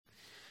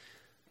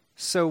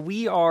So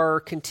we are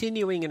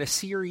continuing in a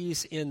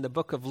series in the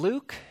book of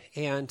Luke,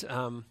 and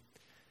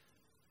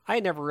I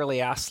never really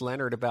asked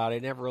Leonard about it.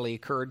 It never really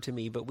occurred to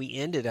me, but we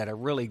ended at a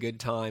really good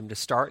time to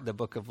start the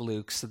book of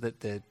Luke so that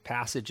the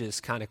passages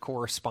kind of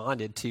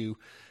corresponded to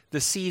the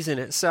season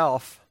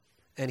itself.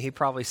 And he'd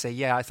probably say,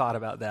 yeah, I thought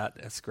about that.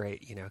 That's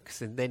great, because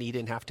then he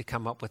didn't have to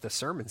come up with a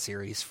sermon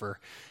series for,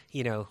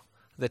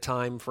 the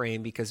time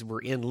frame because we're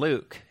in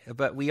Luke.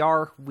 But we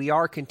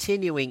are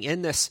continuing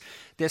in this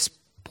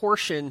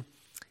portion.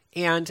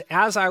 And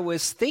as I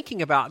was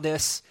thinking about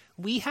this,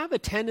 we have a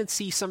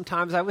tendency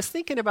sometimes, I was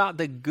thinking about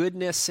the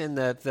goodness and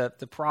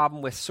the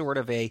problem with sort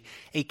of a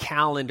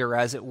calendar,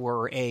 as it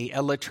were, a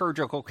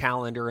liturgical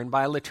calendar. And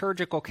by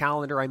liturgical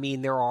calendar, I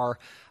mean there are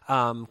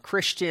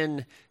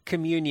Christian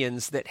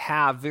communions that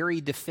have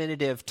very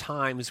definitive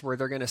times where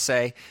they're going to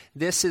say,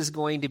 this is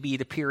going to be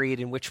the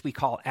period in which we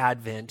call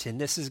Advent, and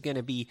this is going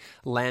to be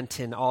Lent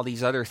and all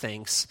these other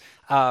things.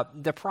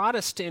 The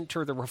Protestant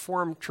or the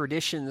Reformed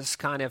traditions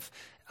kind of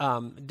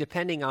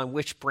depending on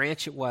which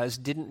branch it was,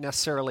 didn't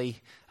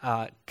necessarily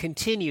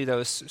continue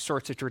those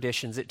sorts of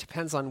traditions. It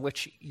depends on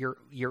which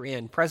you're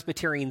in.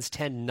 Presbyterians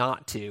tend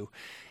not to.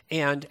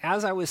 And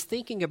as I was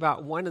thinking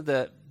about one of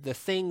the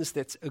things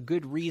that's a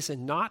good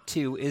reason not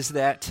to is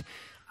that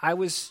I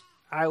was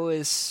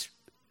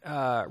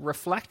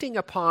reflecting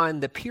upon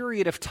the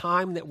period of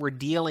time that we're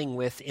dealing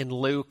with in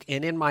Luke,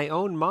 and in my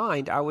own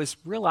mind, I was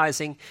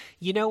realizing,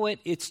 you know what,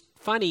 it's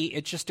funny,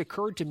 it just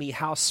occurred to me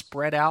how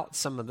spread out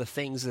some of the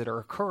things that are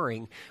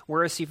occurring.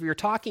 Whereas if you're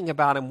talking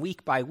about them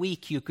week by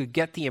week, you could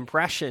get the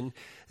impression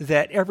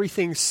that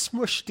everything's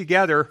smushed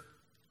together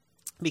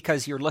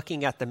because you're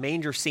looking at the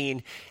manger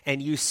scene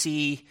and you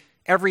see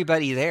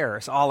everybody there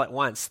is all at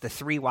once. The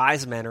three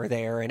wise men are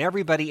there and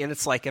everybody, and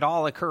it's like it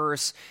all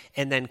occurs,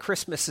 and then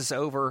Christmas is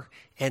over,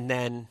 and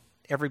then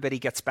everybody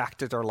gets back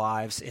to their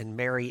lives, and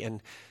Mary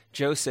and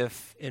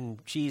Joseph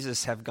and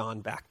Jesus have gone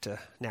back to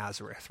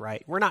Nazareth,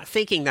 right? We're not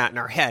thinking that in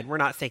our head. We're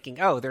not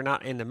thinking, oh, they're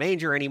not in the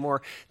manger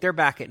anymore. They're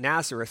back at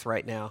Nazareth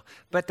right now.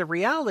 But the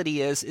reality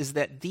is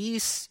that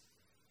these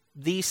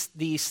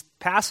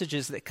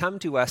passages that come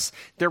to us,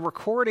 they're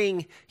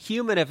recording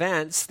human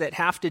events that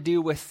have to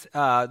do with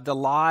the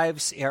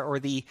lives or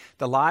the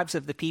lives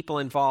of the people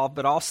involved,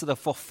 but also the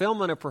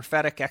fulfillment of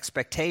prophetic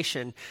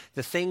expectation,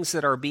 the things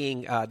that are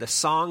being, the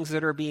songs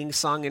that are being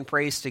sung in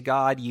praise to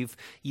God.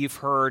 You've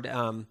heard,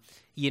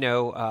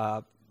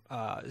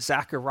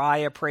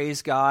 Zechariah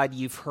praise God.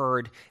 You've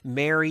heard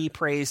Mary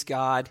praise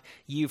God.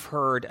 You've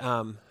heard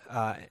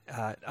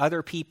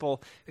other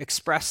people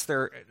express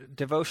their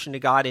devotion to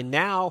God. And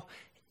now,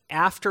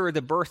 after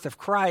the birth of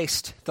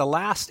Christ,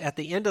 at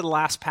the end of the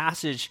last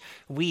passage,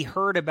 we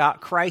heard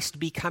about Christ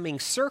becoming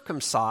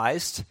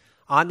circumcised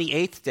on the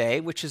 8th day,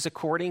 which is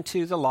according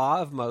to the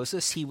law of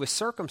Moses. He was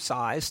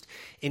circumcised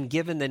and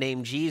given the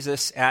name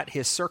Jesus at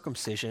his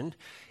circumcision.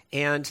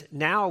 And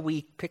now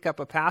we pick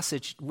up a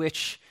passage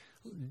which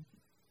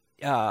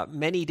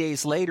many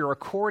days later,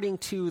 according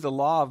to the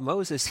law of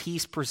Moses,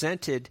 he's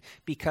presented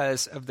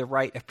because of the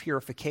rite of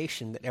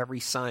purification that every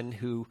son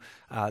who,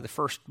 the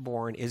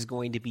firstborn, is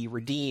going to be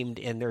redeemed,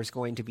 and there's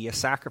going to be a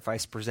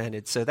sacrifice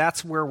presented. So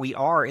that's where we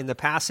are in the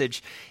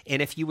passage.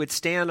 And if you would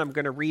stand, I'm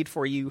going to read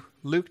for you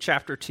Luke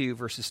chapter 2,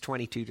 verses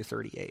 22 to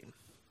 38.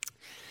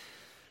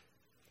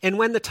 And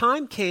when the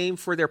time came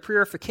for their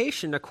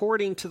purification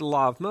according to the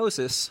law of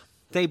Moses,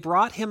 they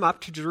brought him up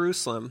to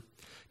Jerusalem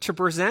to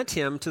present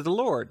him to the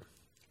Lord.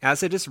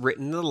 As it is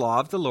written in the law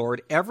of the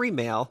Lord, every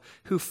male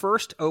who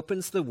first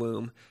opens the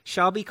womb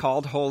shall be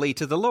called holy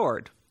to the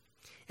Lord,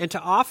 and to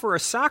offer a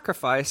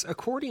sacrifice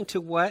according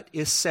to what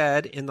is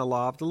said in the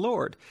law of the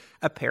Lord,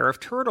 a pair of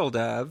turtle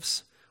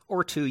doves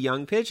or 2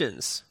 young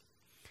pigeons.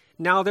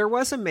 Now there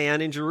was a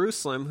man in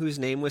Jerusalem whose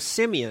name was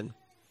Simeon,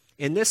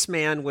 and this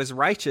man was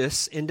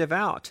righteous and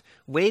devout,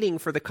 waiting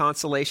for the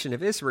consolation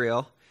of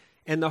Israel,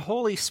 and the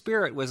Holy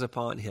Spirit was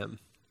upon him.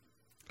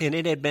 And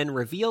it had been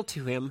revealed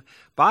to him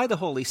by the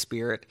Holy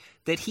Spirit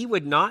that he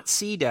would not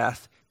see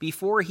death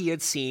before he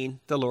had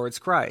seen the Lord's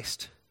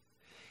Christ.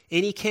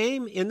 And he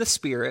came in the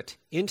Spirit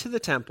into the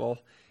temple,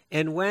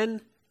 and when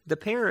the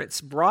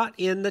parents brought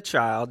in the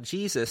child,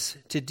 Jesus,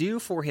 to do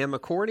for him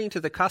according to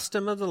the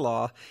custom of the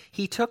law,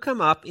 he took him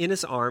up in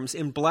his arms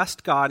and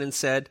blessed God and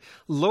said,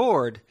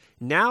 Lord,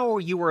 now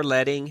you are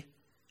letting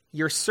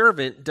your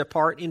servant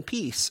depart in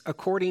peace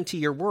according to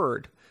your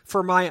word.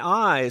 For my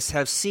eyes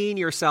have seen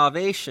your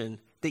salvation,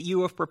 that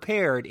you have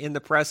prepared in the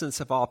presence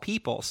of all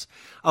peoples,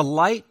 a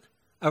light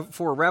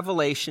for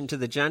revelation to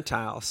the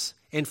Gentiles,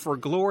 and for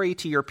glory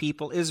to your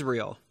people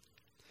Israel.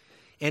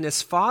 And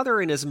his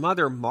father and his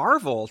mother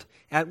marveled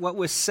at what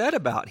was said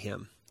about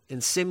him.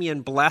 And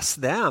Simeon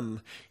blessed them,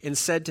 and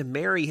said to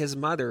Mary his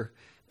mother,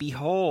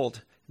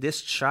 Behold,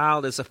 this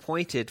child is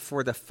appointed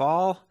for the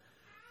fall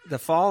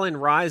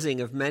and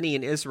rising of many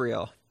in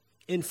Israel,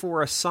 and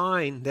for a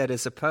sign that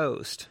is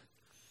opposed.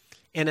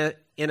 And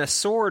a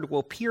sword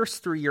will pierce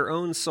through your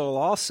own soul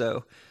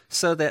also,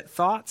 so that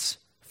thoughts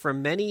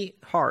from many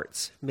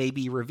hearts may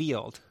be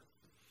revealed.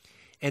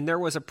 And there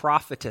was a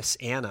prophetess,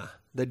 Anna,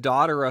 the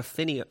daughter of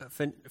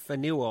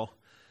Phanuel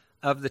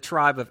of the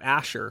tribe of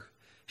Asher.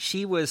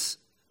 She was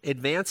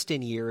advanced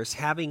in years,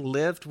 having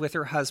lived with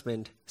her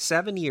husband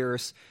 7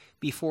 years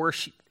before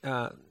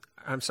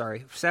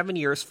 7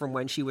 years from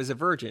when she was a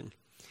virgin,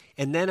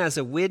 and then as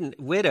a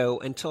widow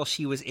until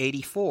she was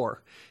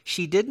 84.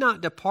 She did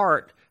not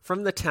depart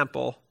from the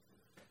temple,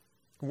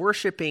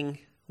 worshiping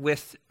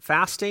with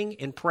fasting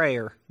and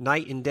prayer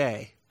night and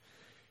day.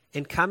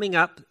 And coming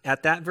up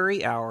at that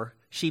very hour,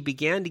 she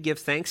began to give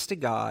thanks to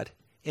God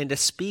and to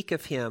speak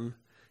of him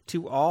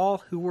to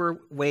all who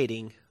were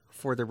waiting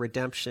for the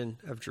redemption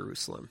of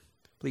Jerusalem.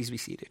 Please be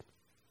seated.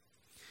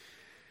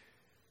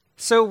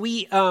 So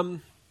we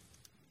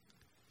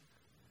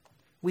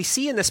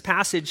see in this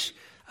passage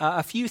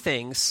a few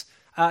things.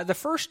 The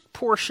first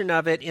portion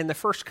of it in the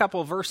first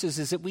couple of verses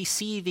is that we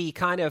see the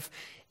kind of,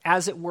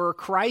 as it were,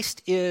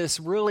 Christ is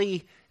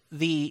really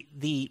the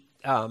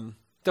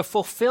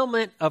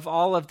fulfillment of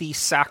all of these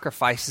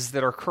sacrifices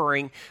that are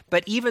occurring.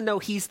 But even though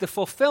he's the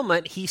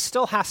fulfillment, he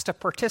still has to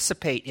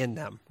participate in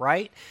them,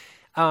 right?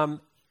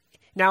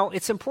 Now,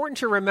 it's important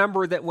to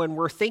remember that when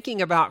we're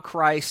thinking about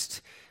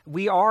Christ,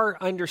 we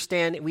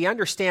understand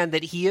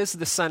that he is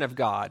the Son of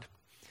God,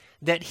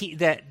 that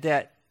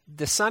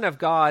the Son of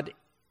God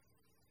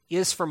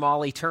is from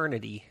all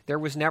eternity. There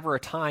was never a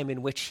time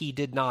in which he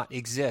did not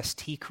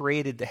exist. He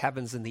created the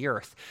heavens and the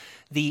earth.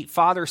 The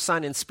Father,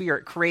 Son, and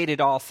Spirit created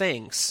all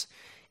things.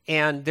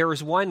 And there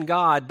is one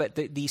God, but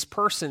these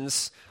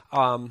persons,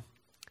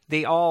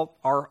 they are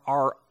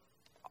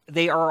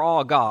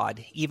all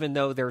God, even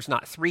though there's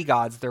not three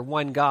gods, they're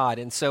one God.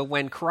 And so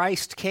when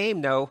Christ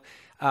came, though,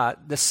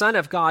 the Son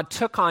of God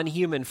took on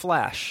human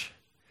flesh.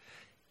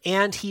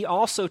 And he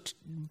also,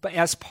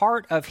 as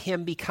part of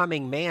him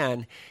becoming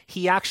man,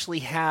 he actually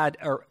had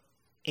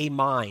a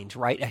mind,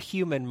 right? A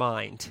human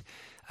mind.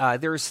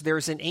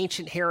 There's an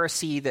ancient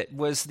heresy that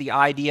was the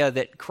idea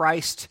that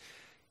Christ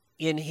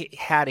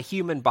had a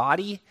human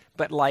body,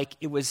 but like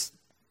it was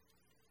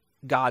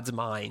God's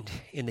mind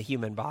in the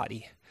human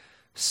body.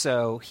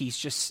 So he's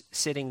just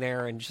sitting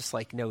there and just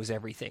like knows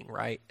everything,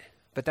 right?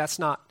 But that's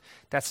not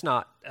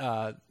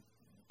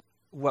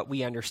what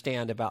we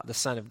understand about the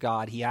Son of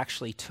God. He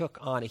actually took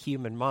on a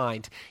human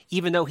mind,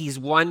 even though he's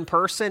one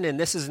person. And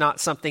this is not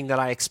something that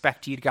I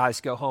expect you guys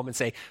to go home and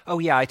say, oh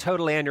yeah, I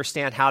totally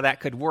understand how that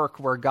could work,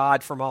 where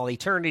God from all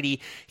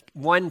eternity,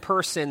 one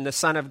person, the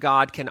Son of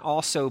God, can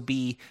also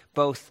be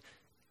both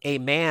a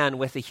man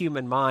with a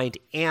human mind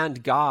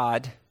and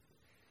God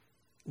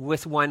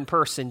with one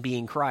person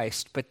being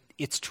Christ. But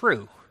it's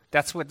true.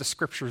 That's what the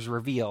scriptures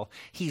reveal.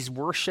 He's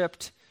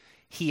worshiped.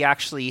 He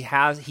actually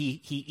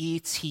he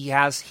eats,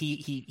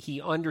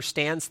 he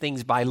understands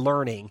things by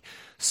learning.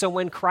 So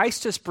when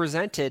Christ is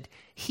presented,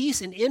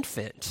 he's an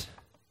infant.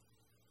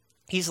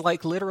 He's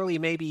like literally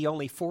maybe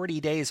only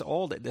 40 days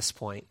old at this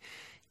point.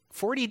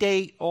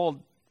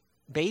 40-day-old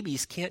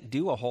babies can't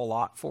do a whole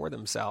lot for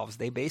themselves.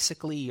 They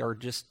basically are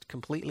just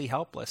completely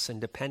helpless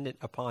and dependent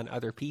upon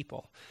other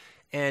people.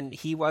 And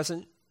he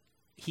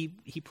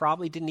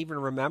probably didn't even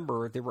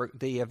remember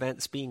the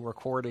events being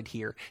recorded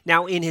here.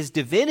 Now, in his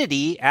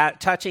divinity,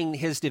 touching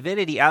his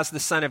divinity as the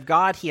Son of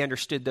God, he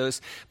understood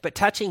those. But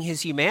touching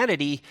his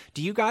humanity,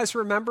 do you guys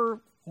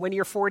remember when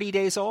you're 40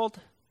 days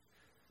old?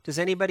 Does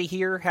anybody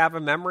here have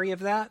a memory of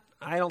that?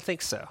 I don't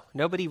think so.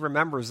 Nobody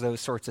remembers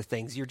those sorts of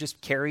things. You're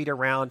just carried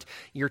around.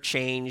 You're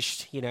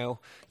changed.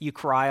 You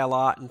cry a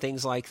lot and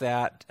things like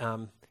that.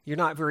 You're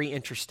not very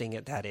interesting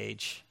at that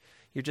age.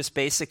 You're just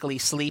basically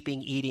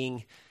sleeping,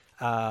 eating,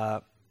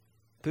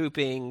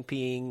 pooping,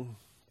 peeing,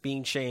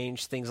 being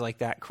changed, things like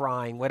that,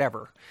 crying,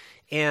 whatever.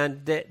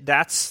 And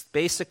that's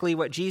basically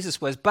what Jesus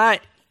was.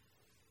 But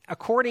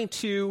according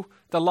to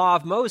the law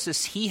of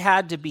Moses, he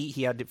had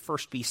to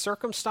first be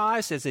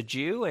circumcised as a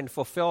Jew and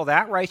fulfill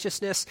that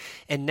righteousness.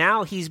 And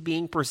now he's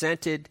being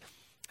presented,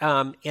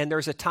 and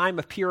there's a time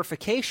of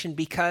purification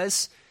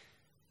because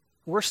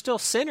we're still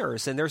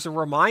sinners. And there's a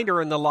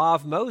reminder in the law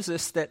of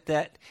Moses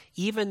that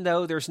even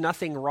though there's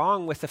nothing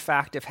wrong with the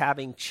fact of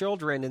having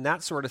children and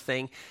that sort of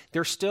thing,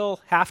 there still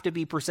have to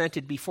be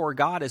presented before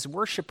God as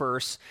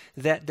worshipers,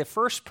 that the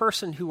first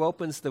person who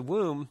opens the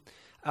womb,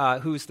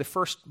 who's the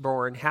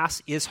firstborn,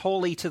 is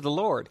holy to the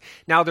Lord.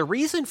 Now, the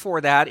reason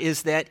for that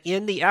is that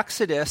in the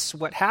Exodus,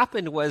 what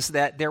happened was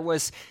that there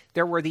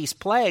were these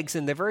plagues,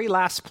 and the very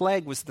last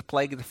plague was the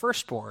plague of the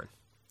firstborn.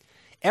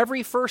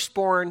 Every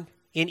firstborn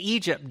in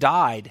Egypt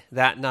died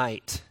that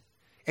night,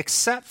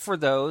 except for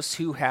those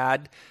who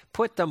had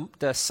put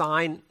the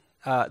sign,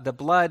 the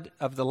blood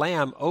of the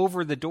lamb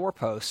over the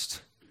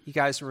doorpost. You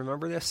guys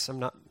remember this? I'm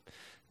not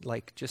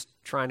just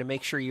trying to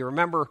make sure you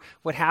remember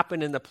what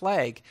happened in the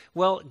plague.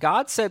 Well,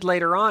 God said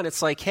later on,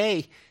 it's like,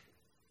 hey,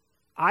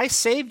 I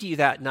saved you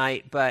that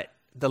night, but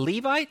the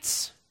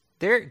Levites,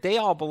 they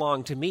all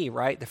belong to me,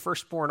 right? The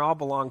firstborn all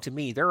belong to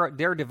me.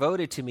 They're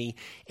devoted to me.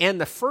 And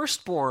the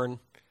firstborn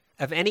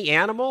of any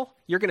animal,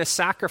 you're going to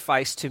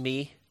sacrifice to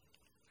me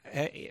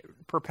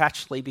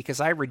perpetually because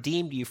I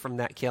redeemed you from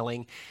that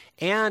killing.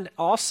 And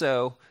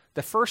also,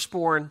 the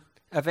firstborn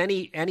of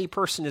any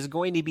person is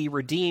going to be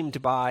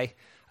redeemed by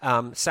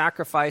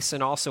sacrifice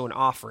and also an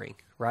offering,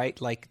 right?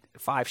 Like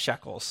 5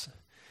 shekels.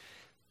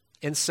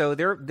 And so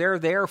they're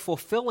there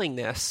fulfilling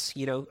this,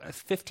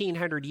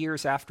 1,500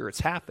 years after it's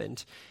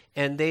happened,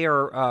 and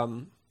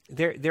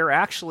they're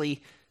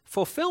actually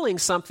fulfilling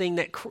something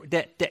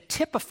that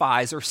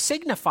typifies or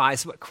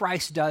signifies what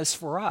Christ does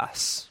for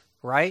us,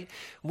 right?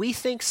 We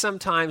think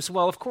sometimes,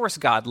 well, of course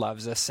God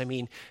loves us. I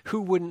mean,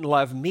 who wouldn't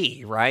love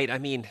me, right? I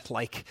mean,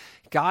 like,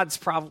 God's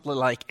probably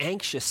like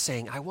anxious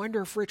saying, I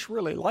wonder if Rich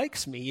really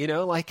likes me,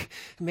 like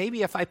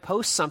maybe if I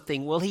post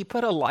something, will he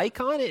put a like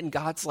on it? And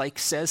God's like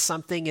says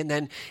something and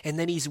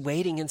then he's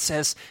waiting and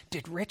says,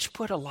 did Rich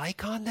put a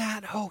like on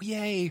that? Oh,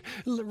 yay,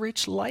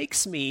 Rich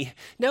likes me.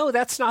 No,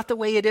 that's not the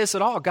way it is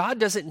at all. God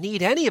doesn't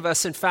need any of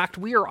us. In fact,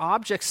 we are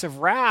objects of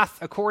wrath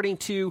according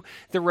to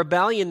the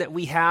rebellion that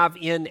we have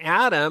in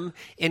Adam,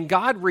 and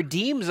God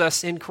redeems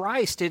us in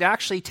Christ. It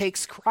actually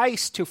takes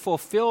Christ to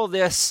fulfill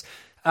this,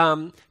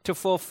 to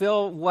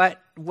fulfill what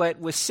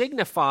was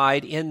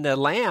signified in the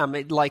lamb,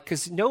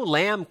 because no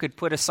lamb could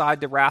put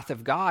aside the wrath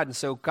of God. And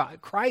so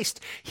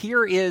Christ,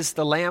 here is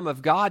the Lamb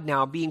of God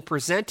now being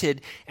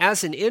presented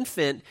as an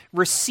infant,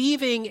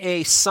 receiving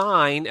a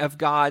sign of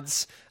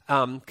God's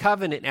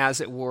covenant,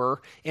 as it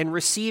were, and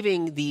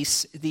receiving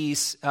these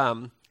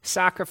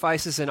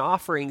sacrifices and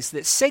offerings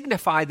that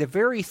signify the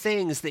very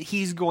things that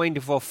he's going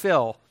to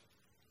fulfill,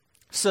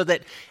 so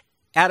that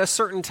at a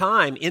certain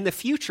time in the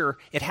future,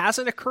 it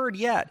hasn't occurred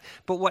yet,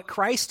 but what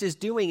Christ is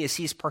doing is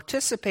he's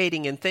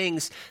participating in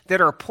things that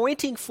are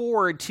pointing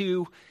forward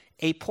to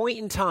a point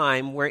in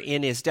time where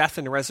in his death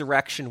and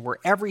resurrection, where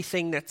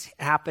everything that's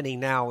happening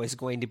now is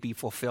going to be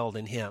fulfilled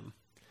in him.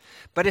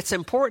 But it's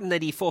important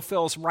that he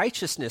fulfills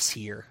righteousness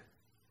here.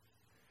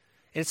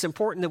 And it's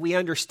important that we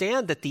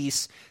understand that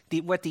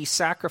what these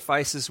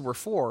sacrifices were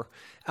for.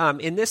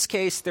 In this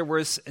case, there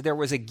was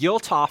a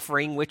guilt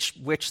offering, which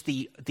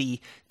the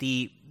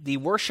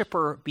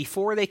worshiper,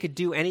 before they could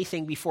do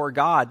anything before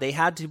God, they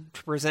had to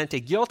present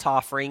a guilt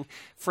offering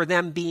for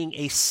them being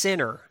a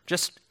sinner.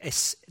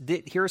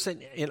 Here's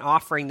an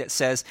offering that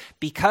says,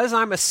 because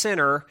I'm a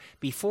sinner,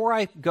 before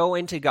I go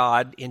into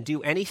God and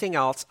do anything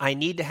else, I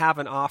need to have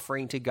an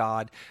offering to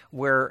God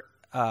where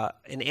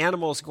an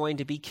animal is going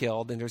to be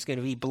killed, and there's going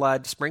to be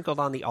blood sprinkled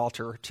on the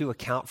altar to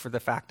account for the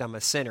fact I'm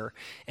a sinner.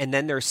 And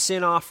then there's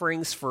sin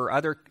offerings for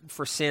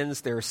sins.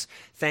 There's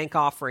thank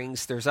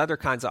offerings. There's other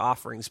kinds of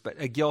offerings, but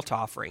a guilt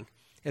offering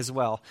as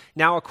well.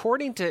 Now,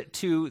 according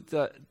to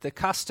the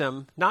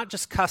custom, not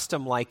just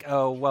custom like,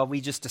 oh, well,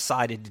 we just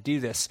decided to do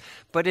this,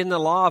 but in the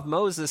law of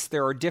Moses,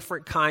 there are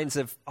different kinds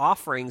of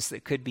offerings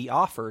that could be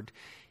offered.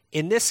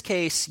 In this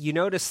case, you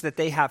notice that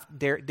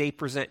they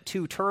present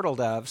 2 turtle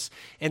doves,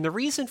 and the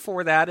reason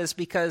for that is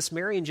because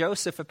Mary and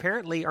Joseph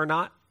apparently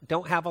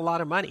don't have a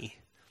lot of money.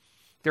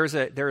 There's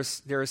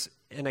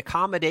an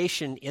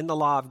accommodation in the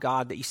law of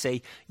God that you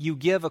say you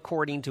give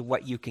according to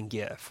what you can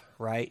give,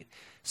 right?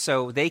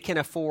 So they can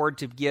afford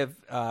to give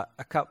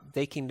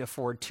they can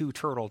afford 2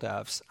 turtle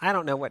doves. I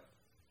don't know what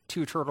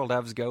 2 turtle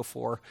doves go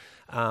for,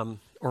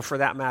 or for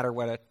that matter,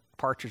 what a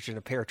partridge in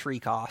a pear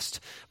tree cost,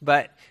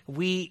 but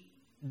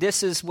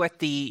this is what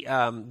the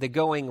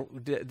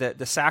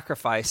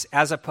sacrifice,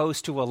 as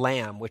opposed to a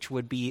lamb, which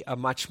would be a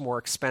much more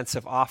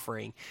expensive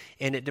offering,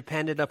 and it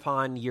depended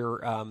upon your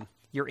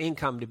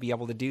income to be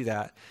able to do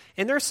that.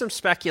 And there's some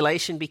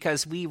speculation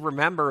because we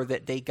remember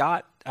that they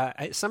got.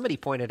 Somebody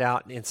pointed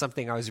out in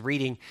something I was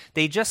reading,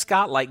 they just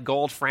got like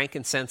gold,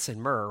 frankincense,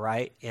 and myrrh,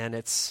 right? And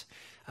it's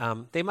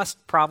they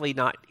must probably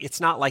not. It's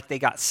not like they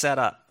got set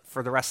up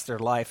for the rest of their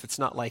life. It's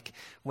not like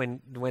when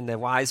the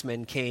wise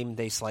men came,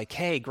 they's like,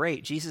 hey,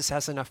 great, Jesus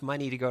has enough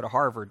money to go to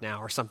Harvard now,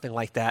 or something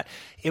like that.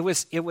 It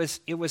was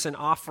an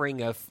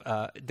offering of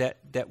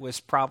that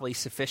was probably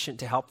sufficient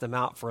to help them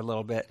out for a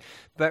little bit.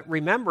 But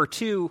remember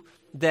too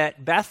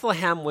that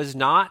Bethlehem was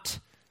not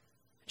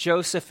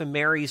Joseph and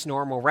Mary's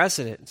normal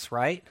residence,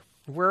 right?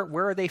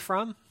 Where are they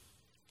from?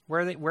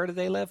 Where do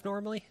they live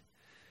normally?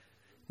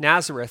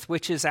 Nazareth,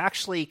 which is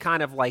actually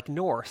kind of like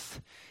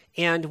north.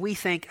 And we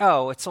think,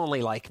 oh, it's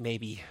only like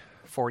maybe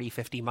 40,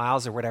 50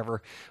 miles or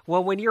whatever.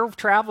 Well, when you're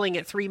traveling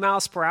at 3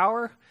 miles per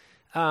hour,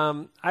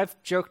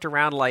 I've joked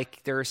around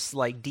like there's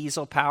like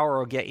diesel power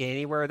will get you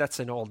anywhere. That's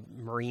an old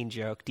Marine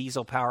joke.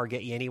 Diesel power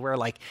get you anywhere.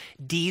 Like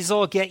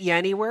diesel get you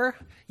anywhere.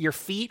 Your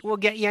feet will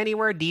get you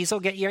anywhere. Diesel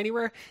get you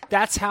anywhere.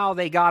 That's how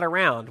they got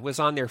around, was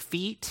on their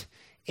feet.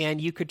 And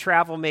you could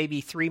travel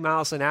maybe 3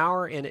 miles an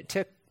hour, and it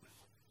took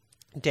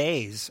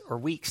days or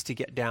weeks to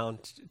get down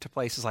to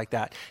places like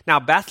that. Now,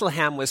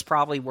 Bethlehem was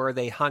probably where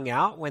they hung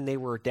out when they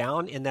were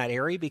down in that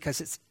area because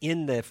it's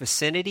in the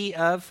vicinity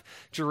of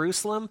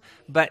Jerusalem.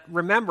 But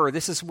remember,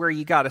 this is where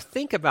you got to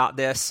think about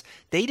this.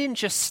 They didn't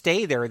just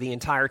stay there the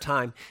entire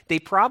time. They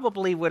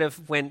probably would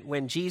have,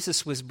 when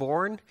Jesus was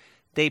born,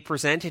 they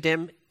presented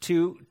him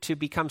to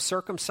become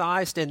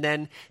circumcised, and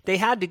then they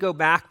had to go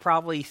back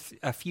probably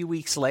a few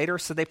weeks later,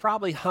 so they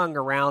probably hung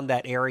around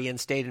that area and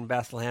stayed in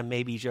Bethlehem.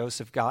 Maybe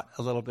Joseph got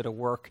a little bit of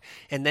work,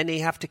 and then they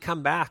have to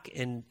come back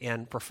and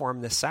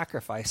perform this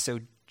sacrifice. So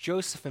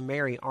Joseph and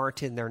Mary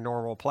aren't in their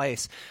normal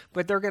place,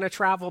 but they're going to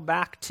travel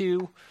back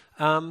to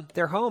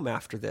their home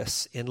after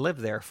this and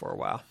live there for a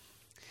while.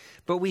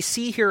 But we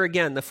see here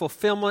again the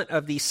fulfillment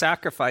of these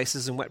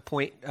sacrifices and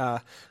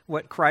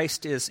what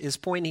Christ is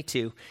pointing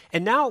to.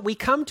 And now we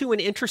come to an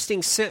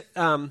interesting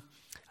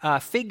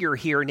figure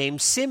here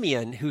named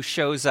Simeon who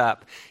shows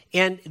up,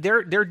 and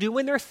they're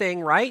doing their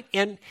thing, right?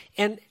 And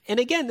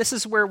again, this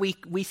is where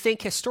we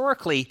think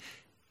historically,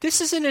 this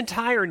is an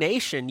entire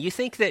nation. You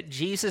think that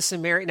Jesus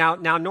and Mary, now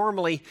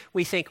normally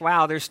we think,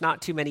 wow, there's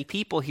not too many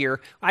people here.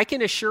 I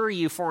can assure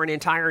you, for an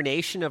entire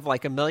nation of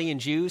like 1 million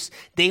Jews,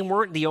 they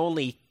weren't the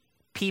only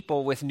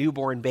people with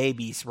newborn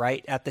babies,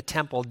 right, at the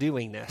temple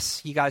doing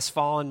this. You guys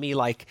following me?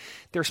 Like,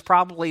 there's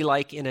probably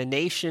like in a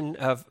nation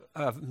of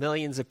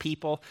millions of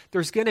people,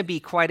 there's going to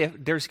be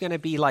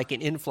like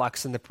an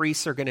influx, and the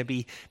priests are going to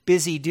be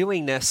busy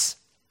doing this.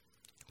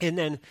 And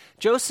then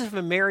Joseph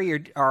and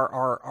Mary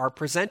are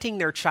presenting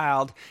their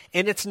child,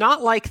 and it's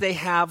not like they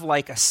have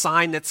like a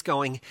sign that's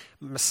going,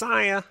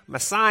 Messiah,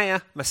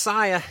 Messiah,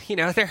 Messiah. You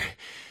know,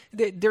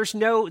 there's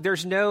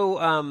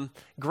no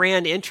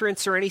grand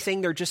entrance or anything.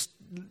 They're just,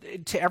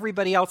 to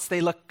everybody else,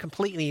 they look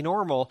completely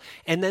normal.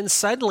 And then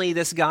suddenly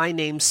this guy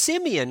named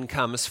Simeon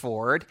comes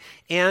forward,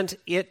 and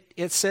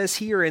it says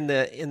here in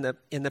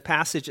the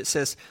passage, it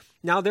says,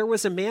 "Now there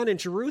was a man in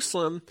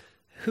Jerusalem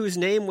whose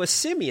name was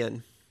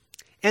Simeon,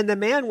 and the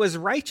man was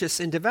righteous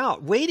and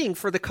devout, waiting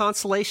for the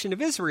consolation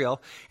of Israel.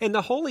 And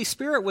the Holy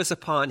Spirit was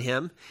upon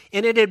him,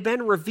 and it had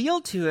been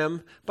revealed to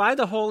him by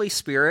the Holy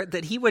Spirit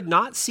that he would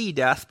not see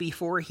death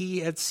before he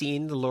had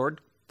seen the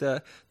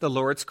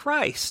Lord's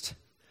Christ.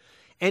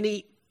 And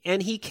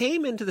he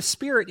came into the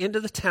Spirit into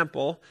the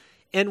temple,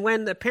 and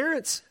when the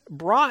parents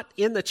brought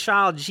in the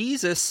child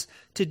Jesus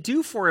to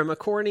do for him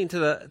according to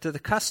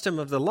the custom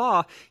of the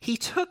law, he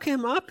took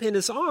him up in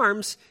his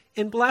arms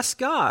and blessed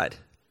God."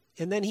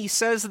 And then he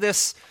says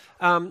this,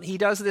 he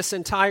does this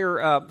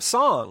entire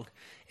song.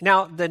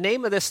 Now, the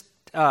name of this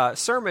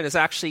sermon is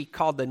actually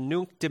called the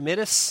Nunc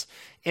Dimittis,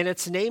 and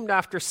it's named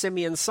after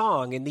Simeon's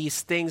song. And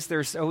these things,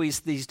 there's always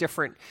these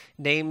different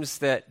names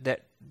that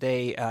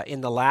they,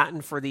 in the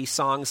Latin for these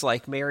songs,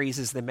 like Mary's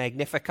is the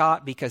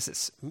Magnificat, because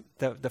it's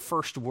the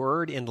first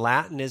word in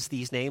Latin is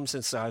these names.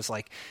 And so I was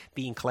like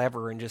being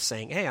clever and just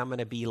saying, hey, I'm going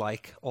to be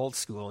like old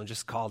school and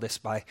just call this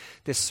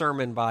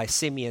sermon by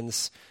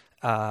Simeon's,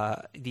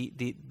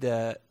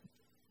 the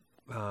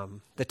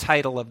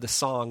title of the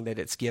song that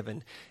it's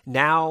given.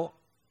 Now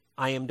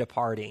I am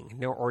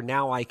departing, or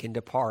now I can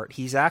depart.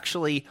 He's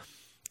actually,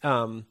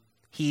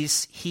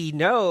 he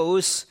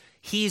knows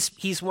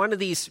he's one of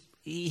these.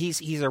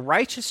 He's a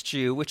righteous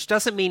Jew, which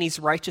doesn't mean he's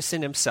righteous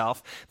in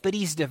himself, but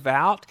he's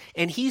devout,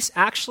 and he's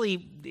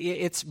actually,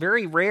 it's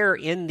very rare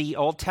in the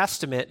Old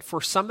Testament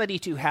for somebody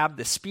to have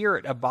the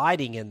Spirit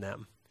abiding in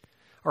them,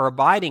 or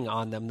abiding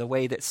on them, the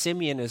way that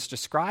Simeon is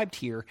described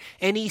here.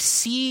 And he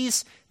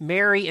sees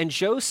Mary and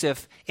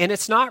Joseph, and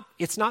it's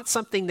not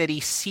something that he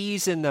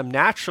sees in them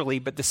naturally,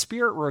 but the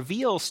Spirit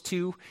reveals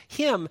to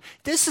him,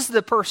 this is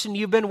the person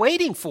you've been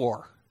waiting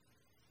for.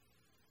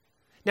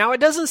 Now,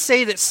 it doesn't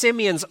say that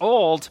Simeon's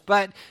old,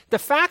 but the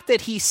fact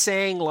that he's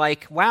saying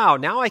like, wow,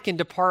 now I can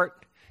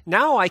depart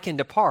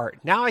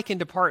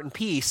in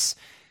peace,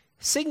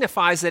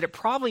 signifies that it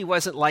probably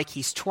wasn't like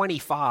he's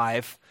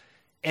 25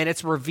 and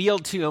it's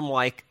revealed to him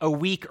like a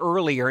week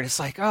earlier, and it's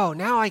like, oh,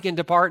 now I can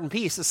depart in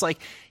peace. It's like,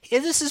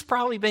 this has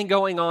probably been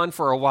going on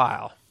for a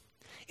while.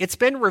 It's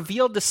been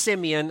revealed to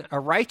Simeon, a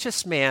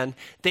righteous man,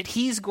 that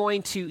he's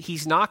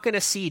not going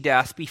to see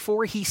death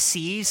before he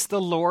sees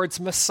the Lord's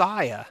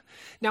Messiah.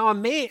 Now,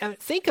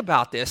 think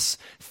about this.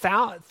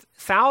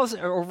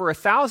 Over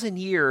 1,000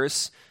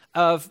 years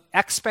of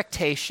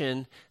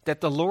expectation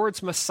that the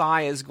Lord's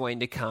Messiah is going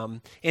to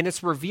come, and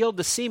it's revealed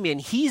to Simeon,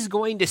 he's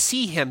going to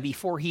see him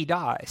before he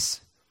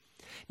dies.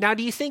 Now,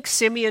 do you think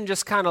Simeon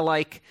just kind of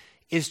like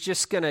is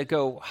just going to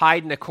go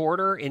hide in a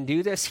corner and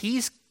do this?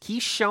 He's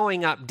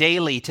showing up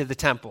daily to the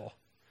temple,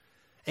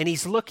 and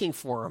he's looking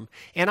for him.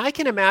 And I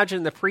can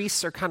imagine the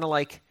priests are kind of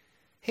like,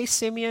 hey,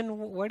 Simeon,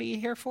 what are you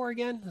here for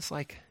again? It's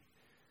like,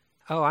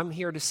 oh, I'm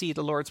here to see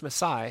the Lord's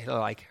Messiah. They're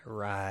like,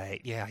 right,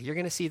 yeah, you're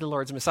going to see the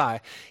Lord's Messiah.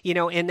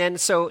 And then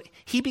so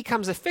he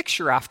becomes a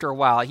fixture after a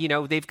while.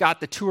 They've got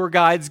the tour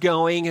guides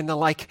going, and they're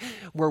like,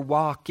 we're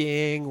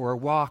walking.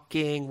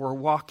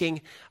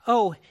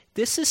 Oh,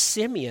 this is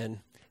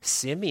Simeon.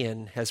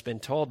 Simeon has been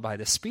told by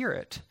the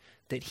Spirit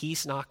that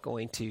he's not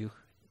going to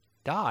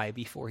die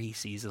before he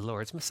sees the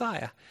Lord's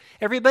Messiah.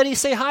 Everybody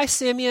say, hi,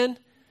 Simeon.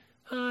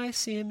 Hi,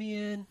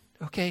 Simeon.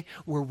 Okay,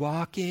 we're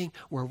walking.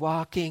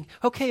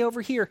 Okay,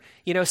 over here.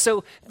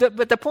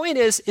 But the point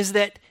is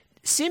that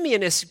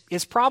Simeon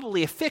is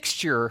probably a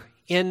fixture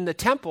in the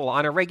temple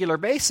on a regular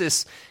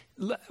basis,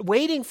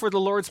 waiting for the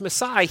Lord's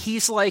Messiah.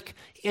 He's like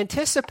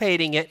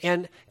anticipating it.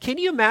 And can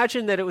you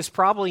imagine that it was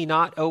probably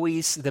not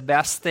always the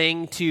best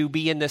thing to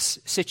be in this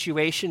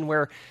situation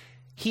where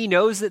he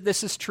knows that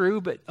this is true,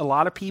 but a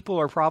lot of people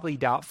are probably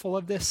doubtful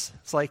of this?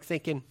 It's like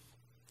thinking,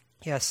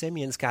 Yeah,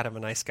 Simeon's kind of a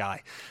nice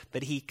guy,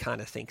 but he kind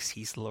of thinks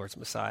he's the Lord's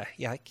Messiah.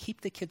 Yeah, keep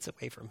the kids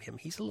away from him.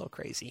 He's a little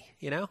crazy,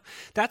 you know?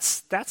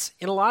 That's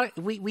in a lot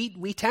of,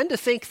 we tend to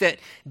think that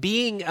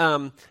being,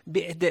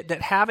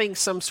 that having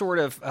some sort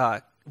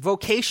of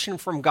vocation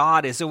from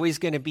God is always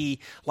going to be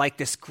like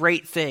this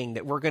great thing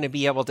that we're going to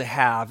be able to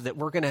have, that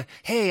we're going to,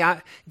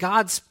 hey,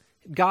 God's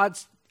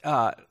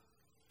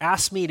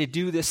asked me to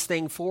do this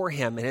thing for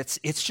him, and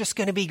it's just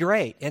going to be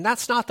great. And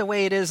that's not the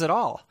way it is at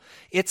all.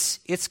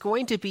 It's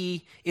going to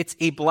be, it's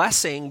a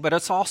blessing, but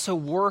it's also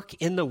work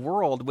in the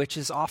world, which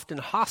is often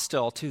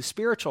hostile to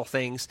spiritual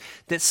things,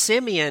 that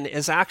Simeon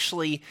is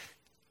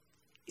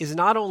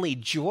not only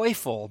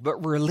joyful,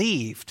 but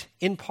relieved,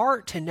 in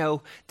part to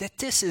know that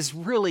this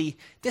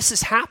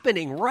is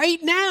happening right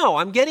now.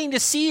 I'm getting to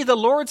see the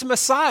Lord's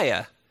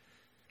Messiah.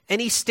 And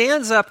he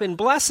stands up and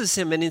blesses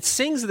him and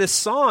sings this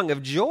song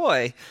of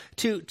joy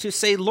to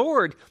say,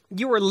 Lord,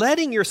 you are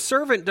letting your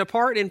servant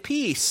depart in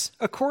peace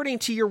according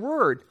to your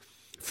word.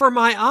 For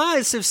my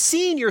eyes have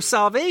seen your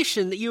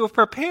salvation that you have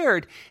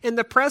prepared in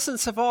the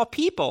presence of all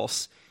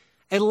peoples,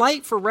 a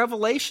light for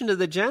revelation to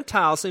the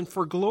Gentiles and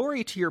for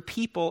glory to your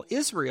people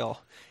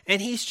Israel.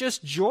 And he's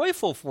just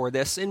joyful for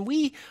this. And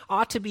we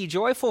ought to be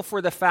joyful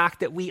for the fact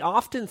that we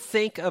often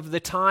think of the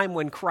time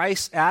when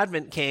Christ's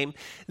advent came,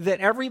 that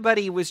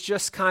everybody was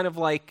just kind of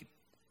like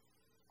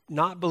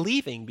not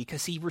believing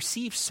because he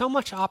received so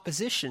much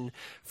opposition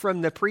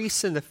from the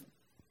priests and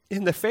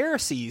the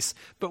Pharisees.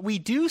 But we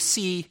do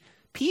see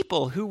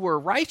people who were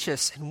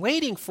righteous and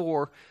waiting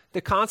for the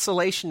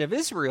consolation of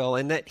Israel,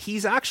 and that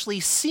he's actually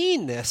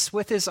seen this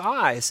with his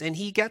eyes, and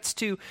he gets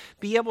to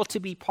be able to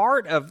be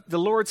part of the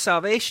Lord's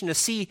salvation, to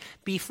see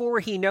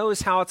before he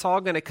knows how it's all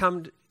going to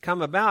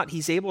come about.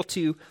 He's able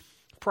to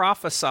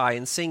prophesy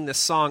and sing this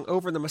song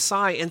over the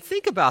Messiah. And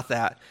think about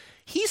that.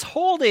 He's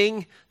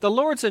holding the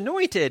Lord's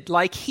anointed,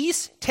 like he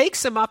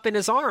takes him up in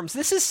his arms.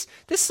 This is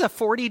a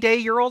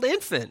 40-day-old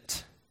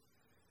infant.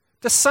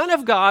 The Son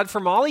of God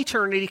from all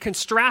eternity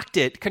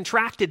contracted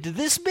to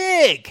this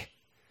big,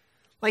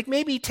 like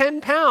maybe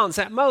 10 pounds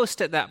at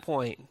most at that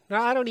point.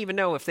 Now, I don't even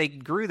know if they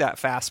grew that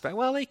fast, but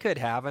well, they could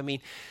have. I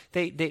mean,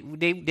 they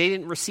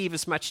didn't receive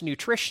as much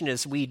nutrition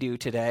as we do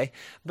today,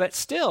 but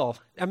still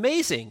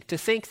amazing to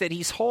think that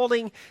he's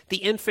holding the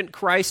infant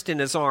Christ in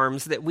his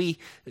arms,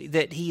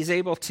 that he's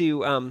able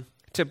to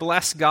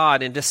bless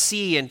God and to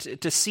see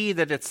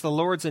that it's the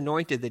Lord's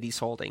anointed that he's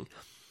holding.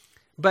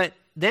 But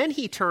then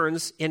he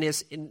turns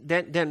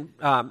then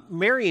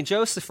Mary and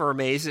Joseph are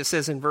amazed. It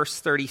says in verse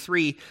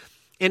 33,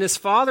 and his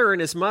father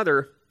and his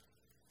mother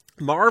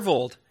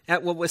marveled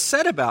at what was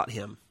said about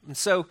him. And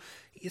so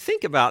you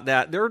think about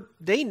that.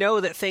 They know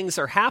that things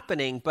are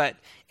happening, but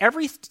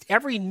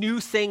every new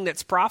thing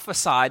that's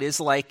prophesied is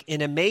like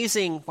an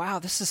amazing, wow,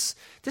 this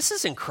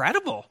is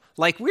incredible.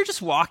 Like we're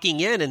just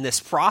walking in and this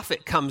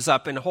prophet comes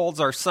up and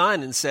holds our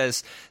son and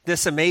says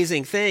this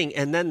amazing thing.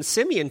 And then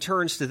Simeon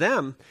turns to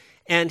them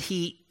and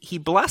he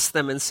blessed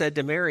them and said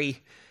to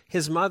Mary,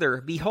 his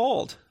mother,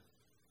 behold,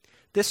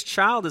 this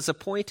child is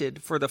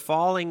appointed for the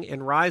falling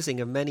and rising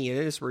of many in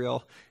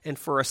Israel, and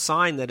for a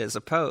sign that is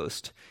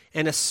opposed.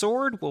 And a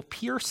sword will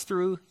pierce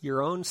through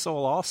your own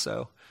soul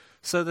also,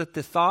 so that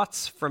the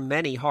thoughts from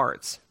many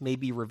hearts may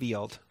be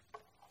revealed.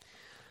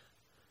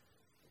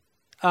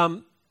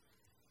 I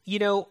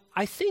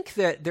think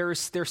that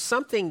there's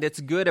something that's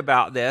good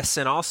about this,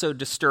 and also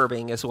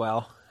disturbing as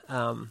well.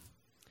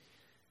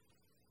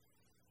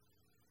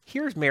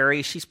 Here's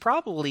Mary. She's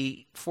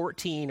probably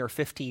 14 or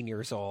 15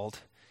 years old.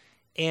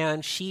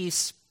 And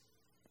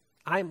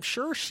I'm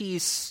sure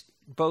she's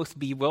both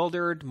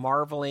bewildered,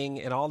 marveling,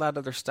 and all that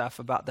other stuff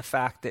about the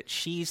fact that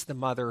she's the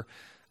mother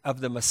of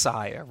the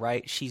Messiah,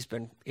 right?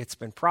 It's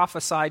been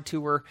prophesied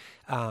to her,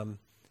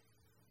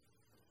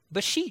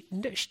 but she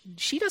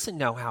doesn't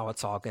know how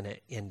it's all going to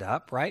end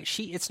up, right?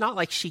 It's not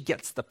like she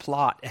gets the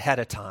plot ahead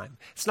of time.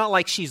 It's not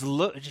like she's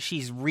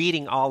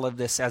reading all of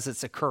this as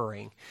it's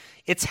occurring.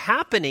 It's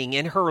happening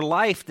in her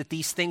life that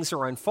these things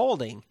are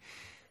unfolding.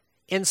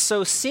 And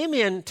so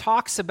Simeon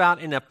talks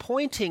about an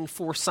appointing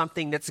for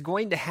something that's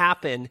going to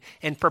happen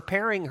and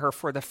preparing her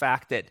for the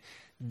fact that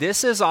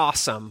this is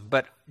awesome,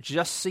 but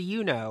just so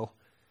you know,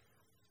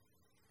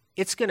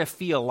 it's going to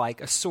feel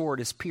like a sword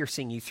is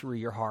piercing you through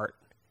your heart.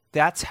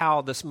 That's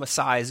how this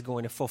Messiah is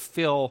going to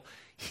fulfill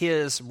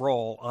his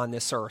role on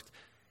this earth.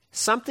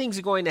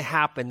 Something's going to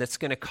happen that's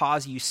going to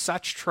cause you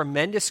such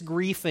tremendous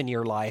grief in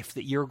your life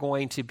that you're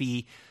going to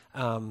be,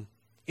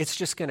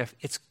 it's going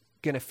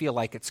to feel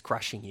like it's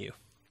crushing you.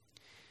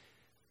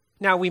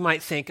 Now we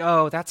might think,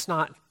 oh, that's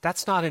not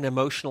an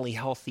emotionally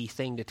healthy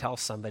thing to tell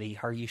somebody.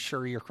 Are you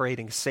sure you're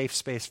creating a safe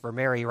space for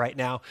Mary right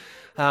now?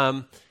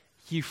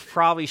 You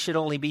probably should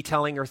only be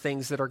telling her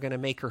things that are going to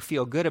make her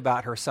feel good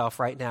about herself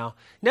right now.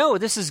 No,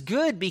 this is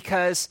good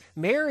because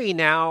Mary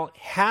now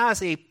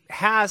has,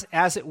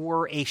 as it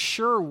were, a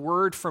sure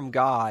word from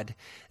God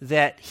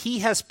that he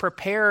has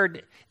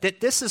prepared, that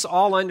this is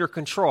all under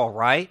control,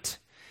 right?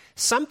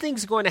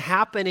 something's going to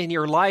happen in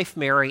your life,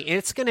 Mary, and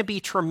it's going to be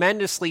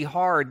tremendously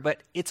hard,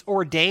 but it's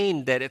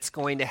ordained that it's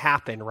going to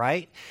happen,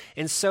 right?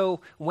 And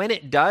so when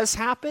it does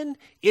happen,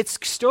 it's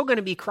still going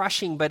to be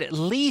crushing, but at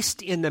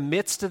least in the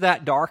midst of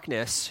that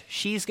darkness,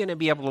 she's going to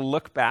be able to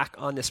look back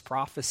on this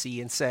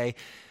prophecy and say,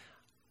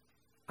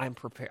 I'm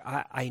prepared.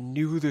 I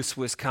knew this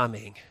was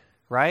coming.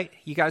 Right?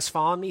 You guys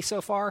following me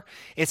so far?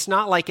 It's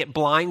not like it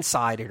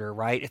blindsided her,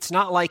 right? It's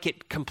not like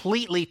it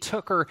completely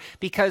took her,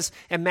 because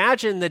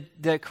imagine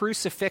the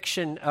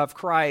crucifixion of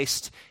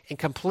Christ and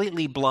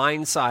completely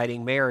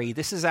blindsiding Mary.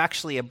 This is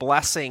actually a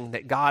blessing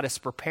that God is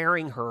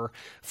preparing her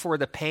for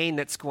the pain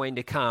that's going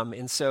to come.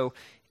 And so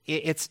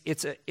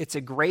it's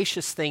a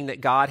gracious thing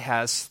that God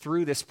has,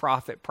 through this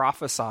prophet,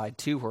 prophesied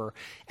to her,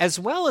 as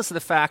well as the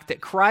fact that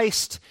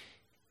Christ,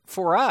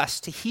 for us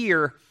to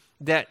hear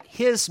that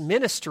his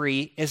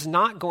ministry is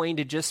not going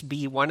to just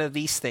be one of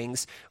these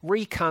things where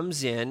he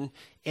comes in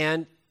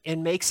and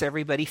makes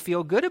everybody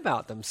feel good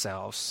about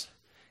themselves.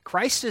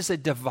 Christ is a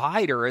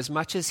divider as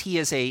much as he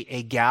is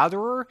a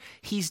gatherer.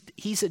 He's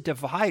a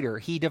divider.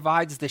 He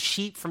divides the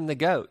sheep from the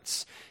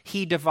goats.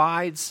 He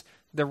divides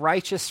the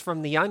righteous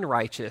from the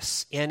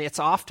unrighteous. And it's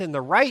often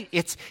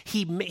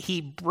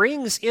he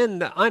brings in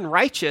the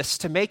unrighteous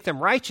to make them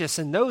righteous,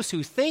 and those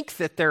who think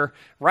that they're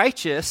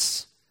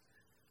righteous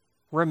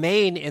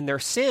remain in their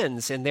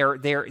sins, and they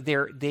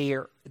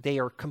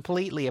are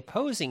completely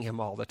opposing him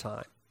all the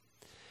time.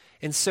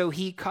 And so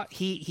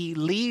he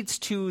leads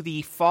to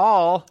the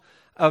fall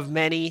of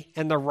many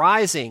and the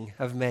rising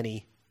of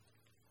many.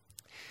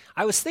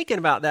 I was thinking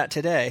about that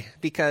today,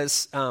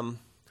 because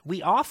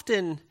we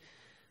often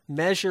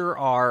measure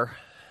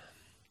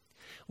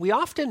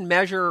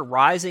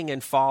rising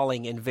and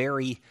falling in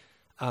very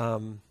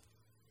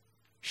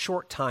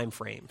short time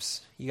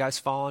frames. You guys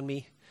following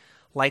me?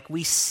 Like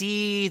we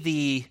see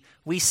the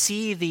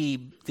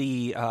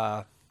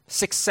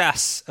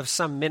success of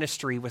some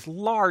ministry with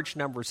large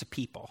numbers of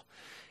people,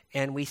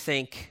 and we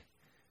think,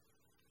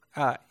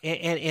 and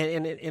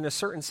in a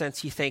certain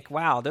sense, you think,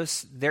 wow,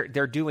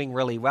 they're doing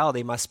really well.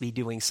 They must be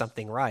doing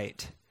something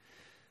right.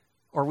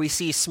 Or we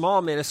see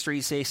small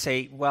ministries. They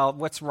say, well,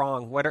 what's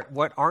wrong?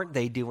 What aren't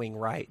they doing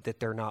right that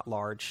they're not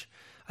large?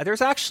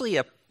 There's actually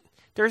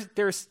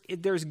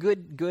There's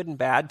good and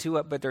bad to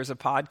it, but there's a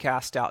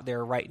podcast out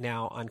there right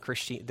now on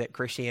that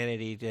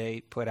Christianity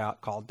Today put out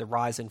called "The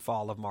Rise and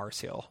Fall of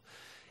Mars Hill,"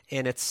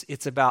 and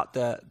it's about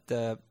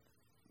the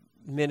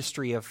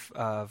ministry of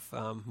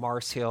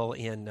Mars Hill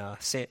in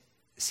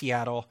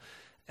Seattle,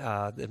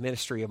 the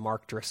ministry of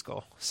Mark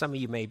Driscoll. Some of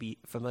you may be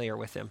familiar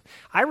with him.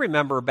 I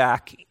remember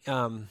back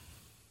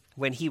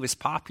when he was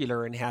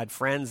popular and had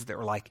friends that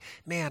were like,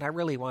 "Man, I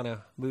really want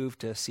to move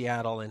to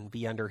Seattle and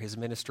be under his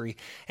ministry,"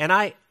 and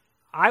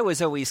I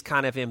was always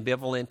kind of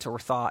ambivalent, or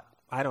thought,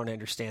 I don't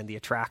understand the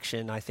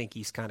attraction. I think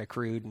he's kind of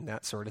crude and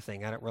that sort of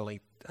thing. I don't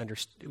really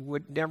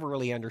never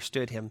really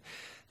understood him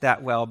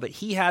that well. But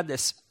he had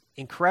this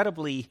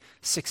incredibly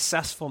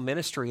successful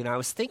ministry, and I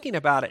was thinking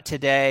about it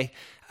today.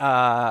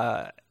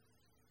 That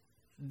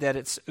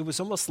it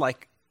was almost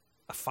like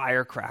a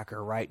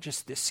firecracker, right?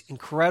 Just this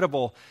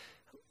incredible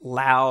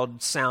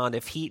loud sound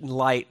of heat and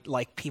light,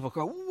 like people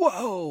go,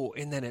 "Whoa!"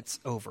 and then it's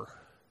over.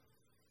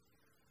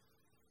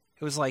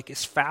 It was like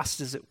as fast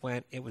as it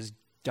went, it was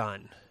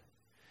done,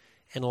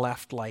 and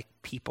left like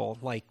people,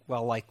 like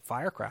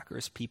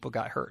firecrackers. People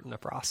got hurt in the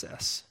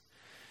process.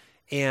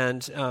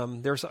 And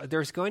there's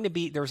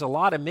a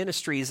lot of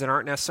ministries that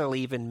aren't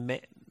necessarily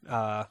even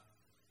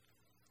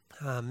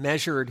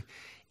measured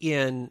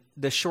in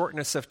the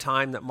shortness of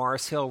time that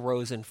Mars Hill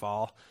rose and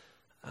fell,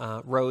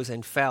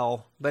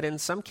 but in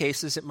some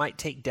cases it might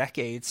take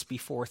decades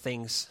before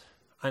things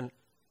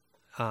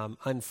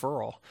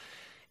unfurl.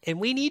 And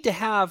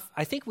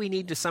I think we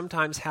need to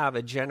sometimes have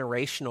a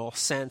generational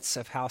sense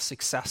of how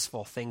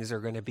successful things are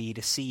going to be,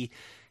 to see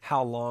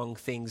how long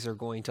things are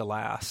going to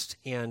last.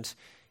 And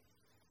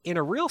in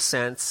a real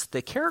sense,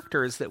 the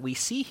characters that we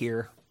see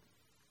here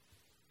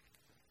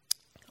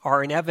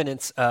are an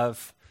evidence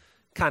of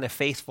kind of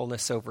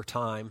faithfulness over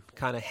time,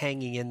 kind of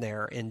hanging in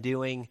there and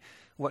doing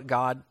what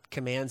God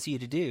commands you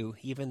to do,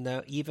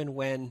 even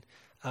when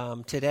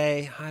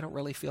today, I don't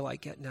really feel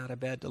like getting out of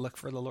bed to look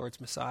for the Lord's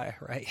Messiah,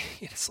 right?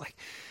 It's like,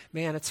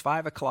 man, it's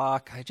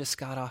 5:00. I just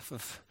got off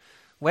of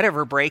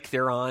whatever break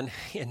they're on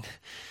in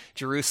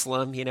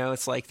Jerusalem.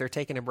 It's like they're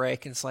taking a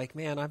break, and it's like,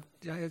 man, I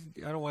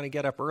don't want to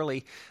get up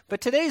early. But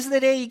today's the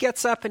day he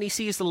gets up and he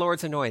sees the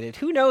Lord's anointed.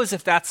 Who knows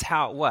if that's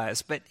how it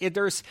was? But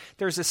there's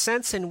a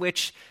sense in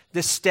which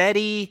the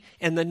steady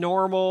and the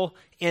normal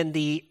and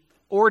the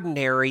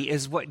ordinary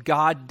is what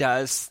God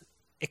does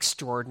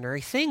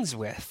extraordinary things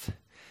with.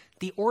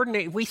 The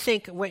ordinary, we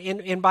think,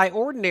 and by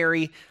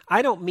ordinary,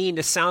 I don't mean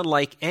to sound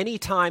like any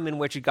time in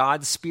which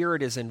God's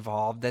Spirit is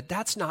involved,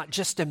 that's not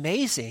just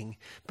amazing,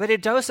 but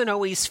it doesn't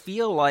always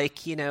feel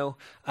like,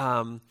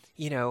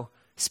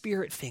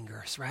 spirit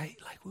fingers, right?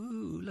 Like,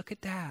 ooh, look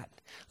at that.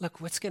 Look,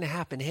 what's going to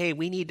happen? Hey,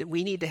 we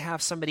need to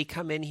have somebody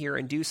come in here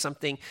and do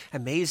something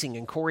amazing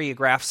and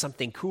choreograph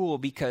something cool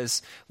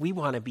because we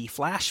want to be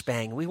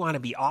flashbang. We want to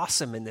be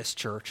awesome in this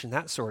church and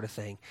that sort of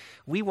thing.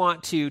 We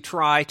want to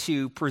try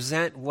to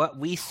present what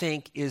we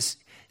think is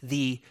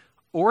the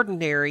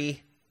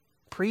ordinary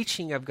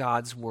preaching of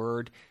God's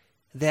word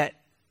that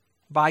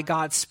by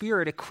God's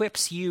Spirit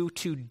equips you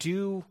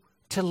to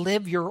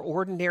live your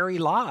ordinary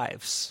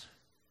lives.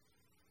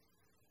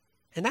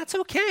 And that's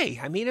okay.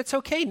 I mean, it's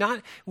okay.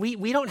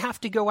 We don't have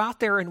to go out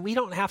there and we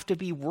don't have to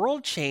be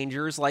world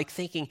changers, like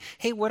thinking,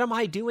 hey, what am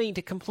I doing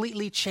to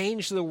completely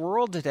change the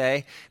world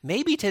today?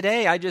 Maybe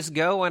today I just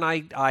go and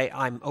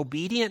I'm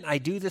obedient. I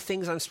do the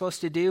things I'm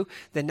supposed to do.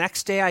 The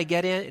next day I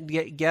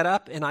get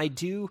up and I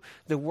do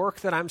the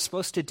work that I'm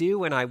supposed to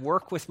do, and I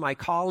work with my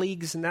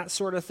colleagues and that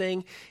sort of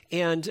thing.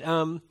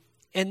 And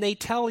they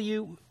tell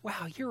you,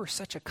 wow, you're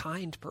such a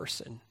kind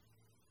person.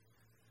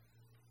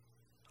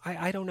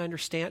 I don't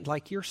understand.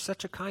 Like, you're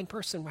such a kind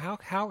person.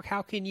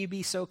 How can you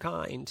be so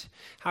kind?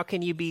 How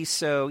can you be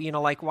so,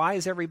 like, why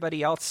is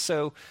everybody else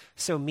so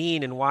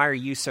mean, and why are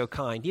you so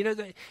kind?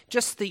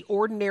 Just the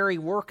ordinary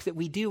work that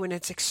we do, and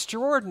it's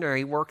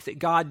extraordinary work that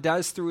God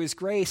does through his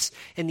grace,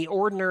 and the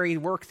ordinary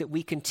work that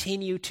we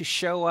continue to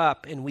show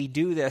up, and we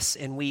do this,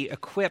 and we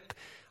equip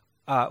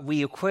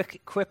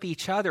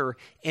each other,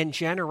 and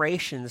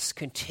generations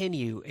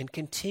continue,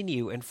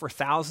 and for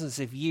thousands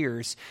of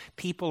years,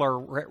 people are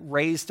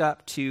raised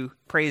up to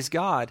praise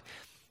God.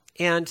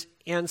 And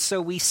so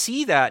we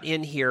see that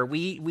in here.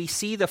 We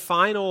see the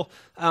final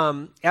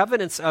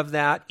evidence of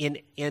that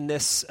in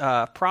this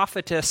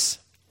prophetess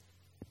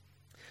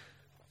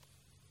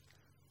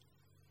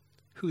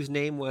whose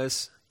name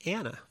was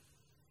Anna.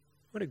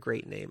 What a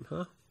great name,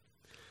 huh?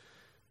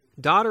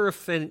 Daughter of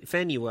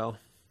Phanuel,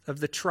 of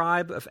the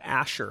tribe of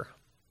Asher.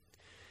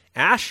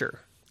 Asher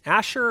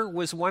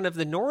was one of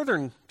the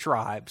northern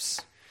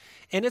tribes.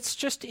 And it's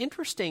just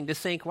interesting to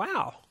think,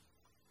 wow,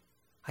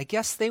 I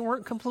guess they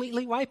weren't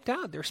completely wiped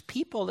out. There's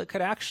people that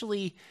could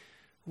actually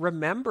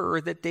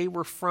remember that they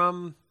were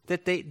from,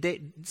 that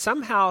they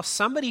somehow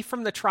somebody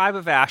from the tribe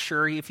of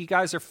Asher, if you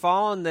guys are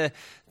following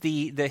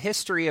the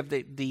history of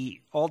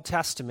the Old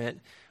Testament,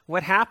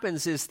 what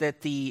happens is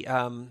that the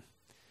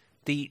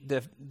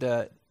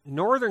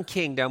northern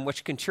kingdom,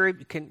 which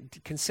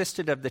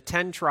consisted of the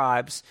 10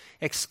 tribes,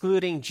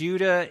 excluding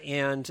Judah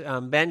and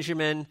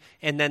Benjamin,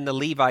 and then the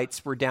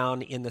Levites were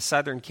down in the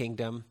southern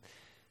kingdom.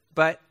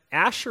 But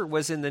Asher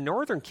was in the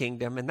northern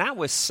kingdom, and that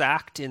was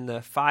sacked in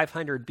the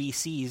 500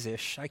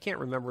 BCs-ish. I can't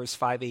remember, it was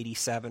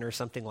 587 or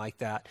something like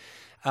that.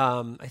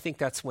 I think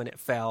that's when it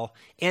fell.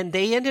 And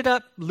they ended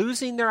up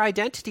losing their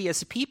identity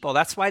as a people.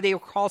 That's why they were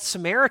called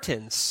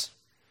Samaritans.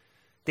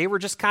 They were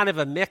just kind of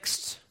a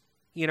mixed,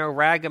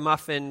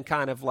 ragamuffin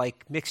kind of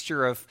like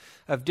mixture of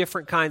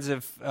different kinds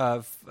of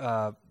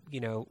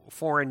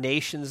foreign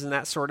nations and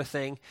that sort of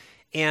thing.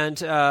 And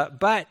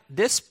but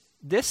this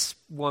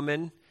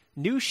woman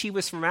knew she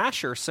was from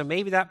Asher, so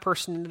maybe that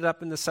person ended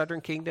up in the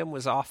southern kingdom,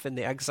 was off in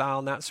the exile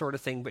and that sort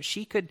of thing. But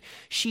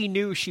she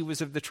knew she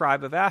was of the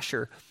tribe of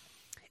Asher,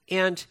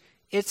 and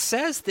it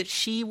says that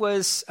she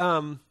was.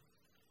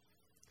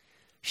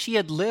 She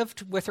had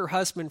lived with her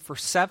husband for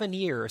 7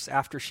 years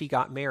after she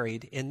got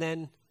married, and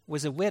then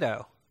was a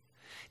widow.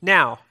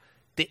 Now,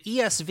 the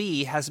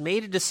ESV has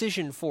made a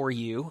decision for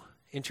you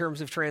in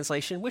terms of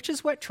translation, which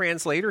is what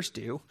translators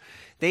do.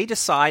 They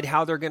decide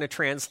how they're going to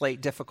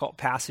translate difficult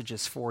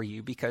passages for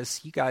you, because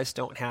you guys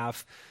don't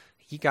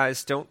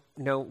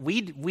know,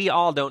 we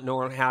all don't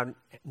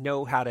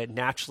know how to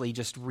naturally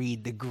just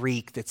read the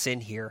Greek that's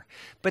in here.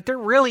 But there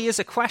really is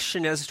a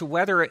question as to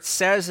whether it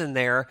says in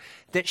there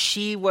that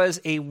she was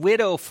a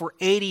widow for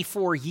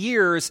 84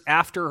 years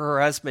after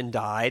her husband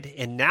died,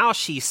 and now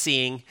she's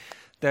seeing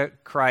the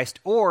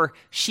Christ, or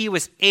she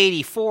was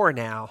 84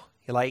 now.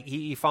 Like,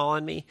 you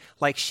following me?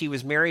 Like, she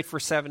was married for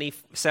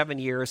 77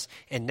 years,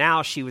 and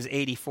now she was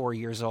 84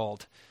 years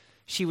old.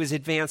 She was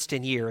advanced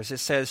in years. It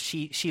says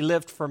she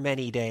lived for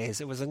many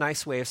days. It was a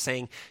nice way of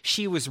saying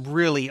she was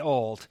really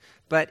old.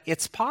 But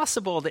it's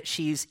possible that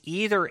she's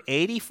either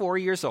 84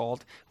 years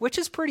old, which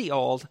is pretty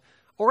old,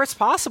 or it's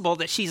possible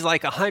that she's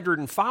like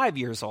 105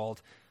 years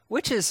old,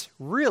 which is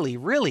really,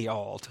 really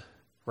old,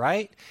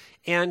 right?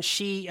 And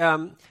she,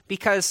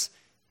 because,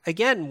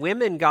 again,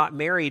 women got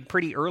married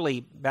pretty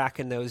early back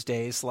in those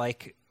days,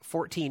 like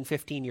 14,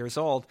 15 years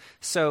old.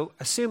 So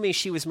assuming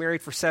she was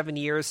married for 7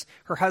 years,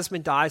 her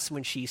husband dies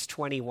when she's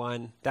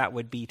 21. That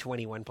would be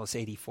 21 plus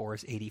 84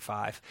 is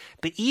 85.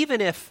 But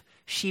even if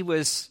she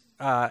was,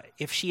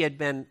 if she had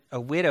been a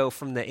widow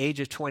from the age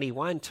of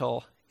 21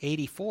 till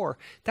 84,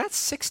 that's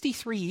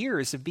 63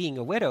 years of being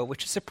a widow,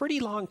 which is a pretty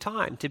long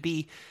time to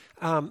be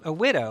a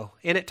widow.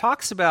 And it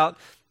talks about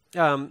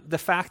the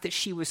fact that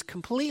she was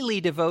completely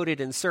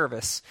devoted in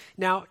service.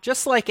 Now,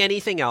 just like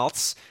anything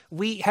else,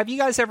 have you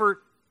guys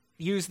ever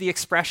use the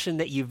expression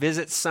that you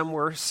visit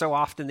somewhere so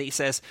often that he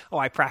says, oh,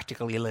 I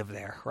practically live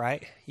there,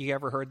 right? You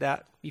ever heard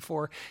that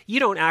before? You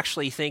don't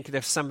actually think that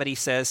if somebody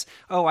says,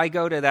 oh, I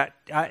go to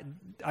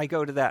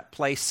that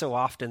place so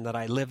often that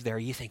I live there.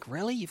 You think,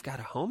 really? You've got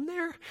a home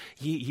there?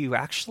 You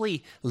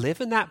actually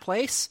live in that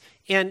place?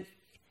 And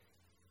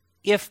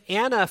if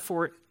Anna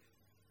for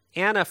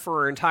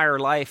her entire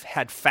life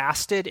had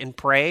fasted and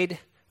prayed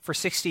for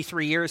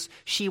 63 years,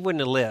 she wouldn't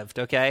have lived,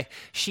 okay?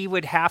 She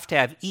would have to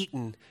have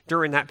eaten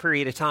during that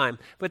period of time.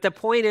 But the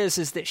point is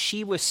that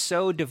she was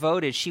so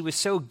devoted, she was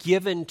so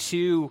given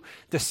to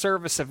the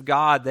service of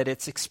God that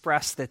it's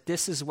expressed that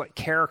this is what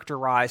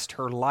characterized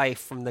her life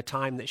from the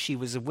time that she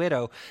was a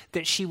widow,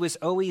 that she was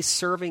always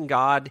serving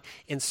God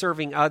and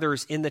serving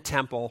others in the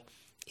temple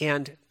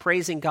and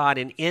praising God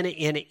in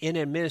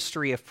a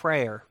ministry of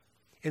prayer.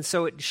 And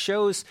so it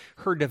shows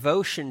her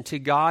devotion to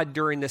God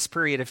during this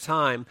period of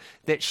time,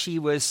 that she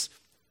was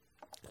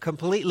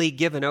completely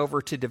given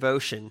over to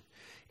devotion.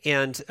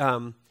 And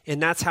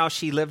that's how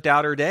she lived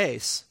out her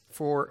days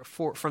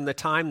from the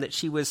time that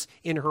she was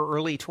in her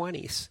early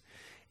 20s.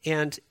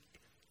 And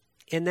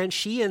then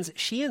she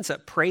ends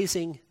up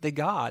praising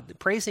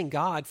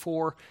God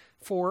for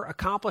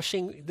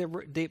accomplishing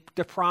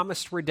the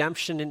promised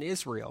redemption in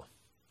Israel.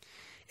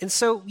 And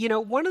so,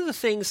 one of the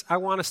things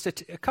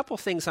a couple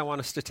things I want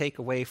us to take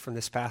away from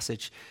this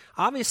passage.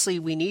 Obviously,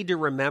 we need to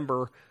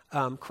remember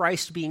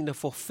Christ being the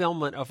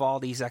fulfillment of all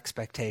these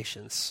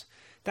expectations.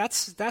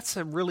 That's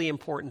a really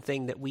important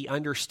thing, that we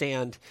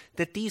understand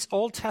that these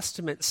Old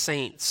Testament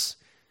saints,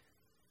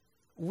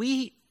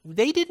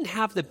 they didn't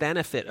have the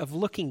benefit of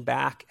looking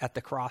back at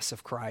the cross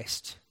of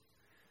Christ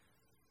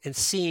and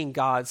seeing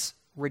God's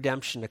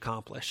redemption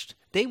accomplished.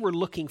 They were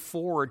looking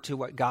forward to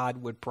what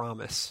God would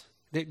promise.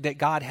 That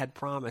God had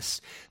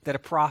promised that a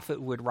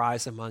prophet would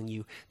rise among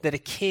you, that a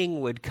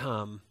king would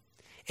come.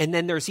 And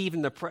then there's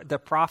even the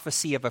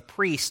prophecy of a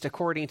priest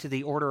according to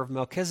the order of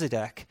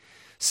Melchizedek.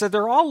 So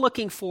they're all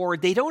looking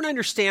forward. They don't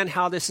understand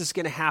how this is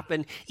going to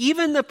happen.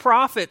 Even the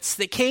prophets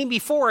that came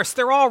before us,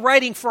 they're all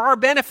writing for our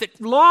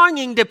benefit,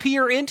 longing to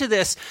peer into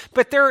this.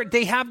 But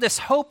they have this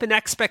hope and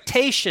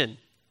expectation.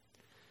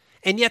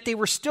 And yet they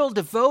were still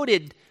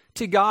devoted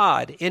to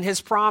God in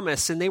his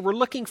promise, and they were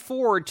looking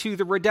forward to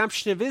the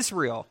redemption of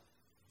Israel.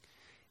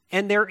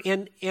 And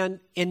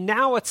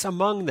now it's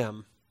among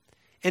them,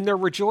 and they're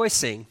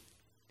rejoicing.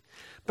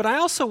 But I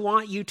also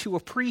want you to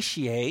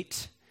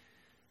appreciate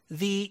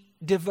the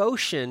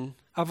devotion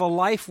of a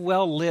life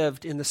well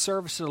lived in the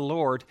service of the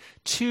Lord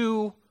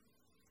to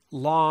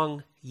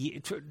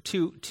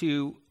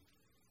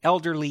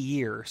elderly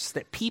years.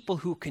 That people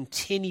who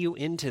continue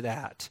into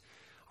that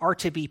are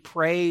to be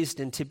praised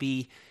and to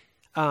be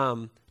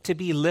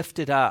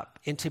lifted up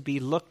and to be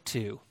looked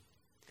to.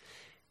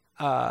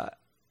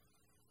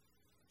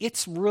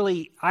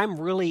 I'm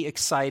really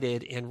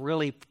excited and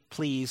really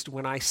pleased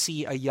when I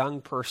see a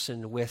young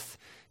person with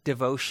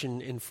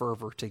devotion and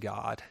fervor to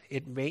God.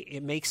 It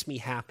makes me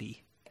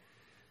happy.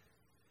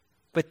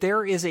 But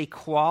there is a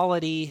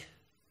quality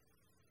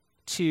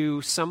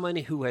to someone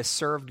who has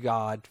served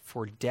God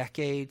for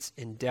decades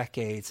and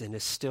decades and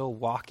is still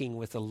walking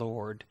with the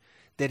Lord.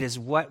 That is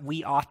what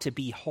we ought to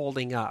be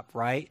holding up,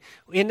 right?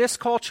 In this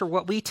culture,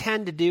 what we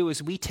tend to do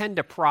is we tend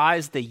to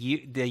prize the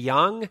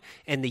young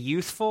and the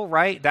youthful,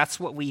 right? That's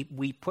what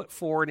we put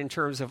forward in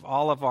terms of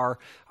all of our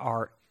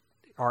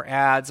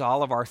ads,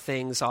 all of our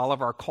things, all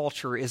of our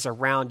culture is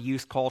around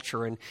youth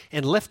culture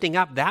and lifting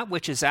up that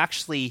which is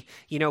actually,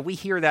 we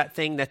hear that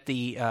thing that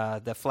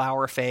the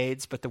flower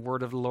fades, but the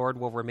word of the Lord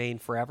will remain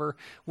forever.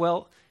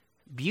 Well,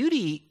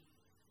 beauty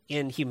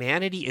in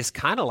humanity is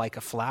kind of like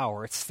a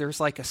flower. There's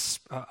like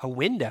a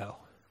window,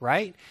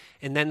 right?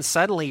 And then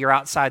suddenly you're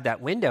outside that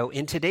window.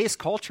 In today's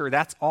culture,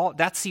 that's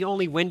the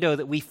only window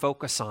that we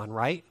focus on,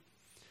 right?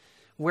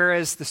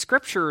 Whereas the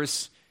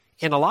scriptures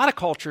in a lot of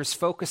cultures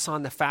focus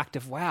on the fact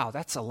of, wow,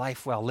 that's a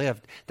life well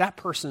lived. That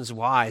person's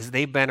wise.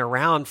 They've been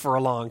around for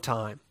a long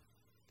time.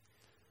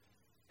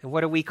 And what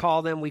do we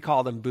call them? We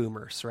call them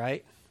boomers,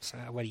 right? So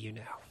what do you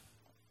know?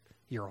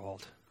 You're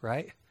old,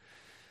 right?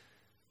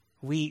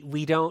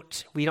 We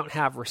don't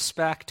have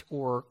respect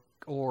or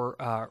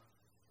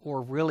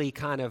really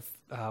kind of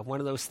one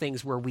of those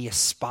things where we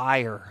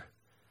aspire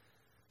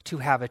to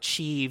have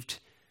achieved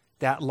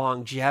that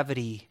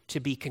longevity, to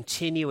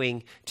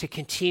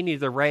continue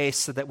the race,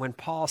 so that when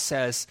Paul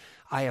says,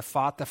 I have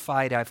fought the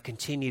fight, I've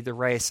continued the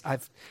race,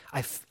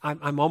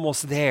 I'm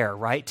almost there,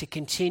 right? To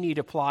continue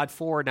to plod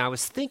forward. And I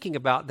was thinking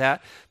about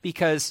that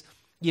because,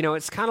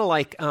 it's kind of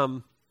like,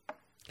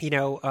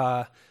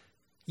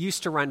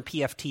 used to run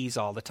PFTs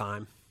all the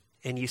time.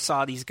 And you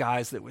saw these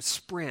guys that would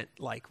sprint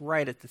like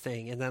right at the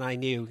thing. And then I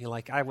knew,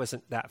 I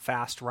wasn't that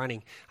fast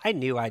running. I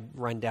knew I'd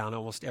run down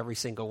almost every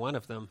single one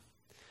of them.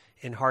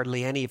 And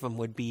hardly any of them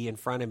would be in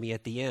front of me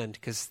at the end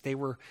because they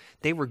were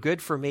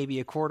good for maybe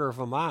a quarter of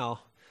a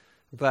mile.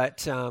 But,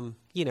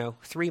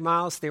 3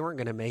 miles, they weren't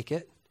going to make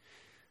it.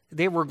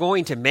 They were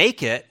going to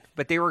make it,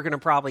 but they were going to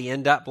probably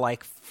end up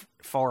like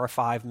 4 or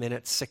 5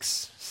 minutes,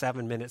 6,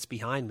 7 minutes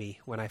behind me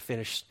when I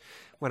finished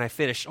when I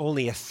finished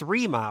only a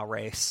 3-mile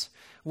race.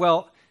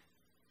 Well,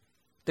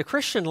 the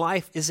Christian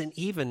life isn't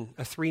even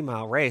a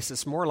 3-mile race.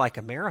 It's more like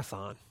a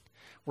marathon,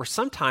 where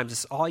sometimes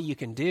it's all you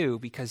can do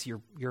because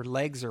your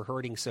legs are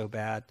hurting so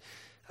bad,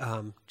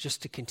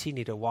 just to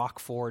continue to walk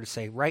forward, to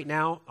say, right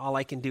now, all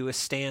I can do is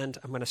stand.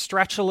 I'm going to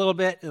stretch a little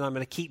bit, and I'm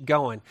going to keep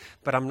going,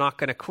 but I'm not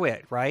going to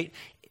quit, right?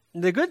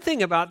 The good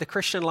thing about the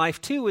Christian life,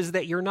 too, is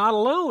that you're not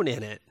alone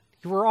in it.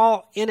 We're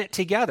all in it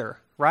together,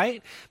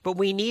 right? But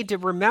we need to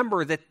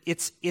remember that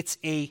it's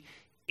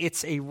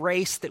a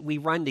race that we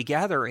run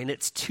together, and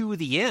it's to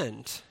the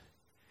end.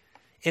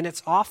 And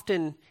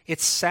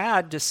it's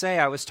sad to say,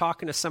 I was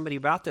talking to somebody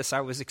about this,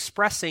 I was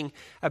expressing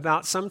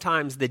about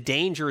sometimes the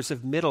dangers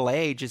of middle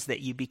age is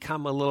that you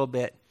become a little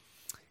bit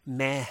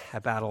meh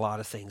about a lot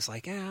of things.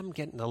 Like, I'm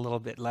getting a little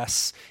bit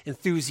less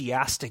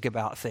enthusiastic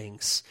about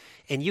things.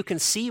 And you can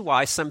see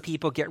why some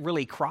people get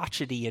really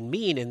crotchety and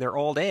mean in their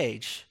old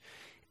age.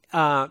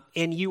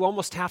 And you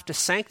almost have to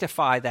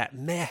sanctify that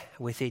meh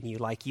within you.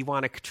 Like you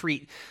want to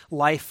treat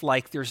life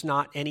like there's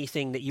not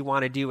anything that you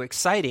want to do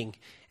exciting.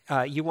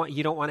 You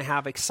don't want to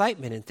have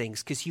excitement in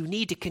things because you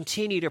need to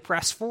continue to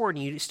press forward,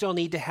 and you still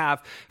need to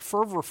have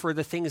fervor for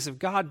the things of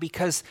God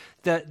because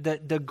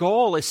the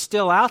goal is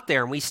still out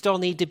there, and we still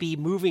need to be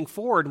moving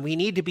forward. And we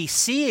need to be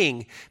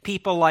seeing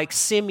people like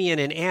Simeon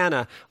and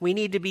Anna. We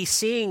need to be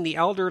seeing the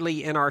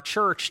elderly in our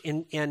church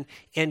and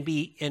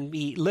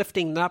be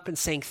lifting them up and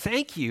saying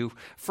thank you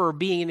for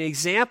being an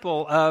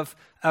example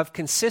of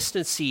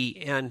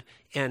consistency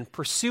and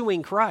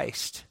pursuing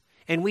Christ.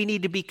 And we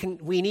need to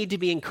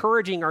be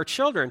encouraging our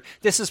children.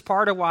 This is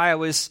part of why I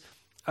was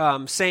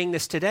saying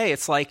this today.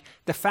 It's like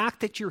the fact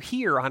that you're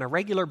here on a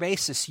regular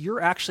basis, you're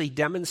actually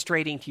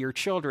demonstrating to your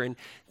children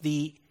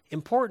the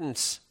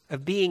importance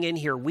of being in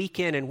here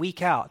week in and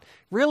week out.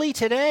 Really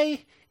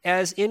today,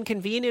 as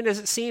inconvenient as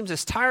it seems,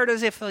 as tired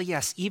as it feels,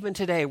 yes, even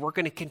today, we're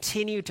going to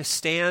continue to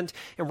stand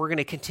and we're going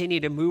to continue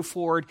to move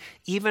forward,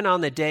 even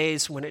on the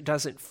days when it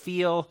doesn't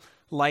feel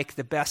like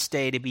the best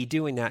day to be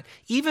doing that.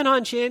 Even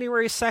on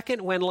January 2nd,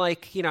 when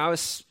I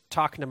was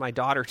talking to my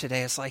daughter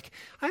today, it's like,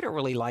 I don't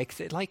really like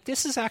it. Like,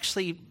 this is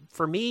actually,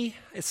 for me,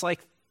 it's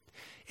like,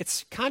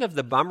 it's kind of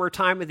the bummer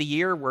time of the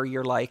year where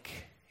you're like,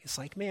 it's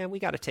like, man, we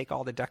got to take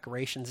all the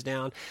decorations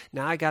down.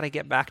 Now I got to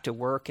get back to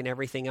work and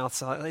everything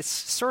else. It's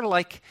sort of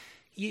like,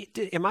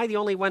 am I the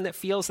only one that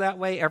feels that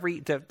way?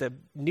 The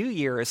new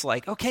year is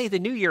like, okay, the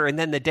new year. And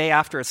then the day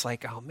after, it's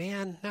like, oh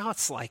man, now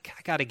it's like,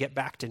 I got to get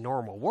back to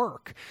normal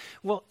work.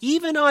 Well,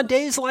 even on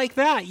days like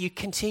that, you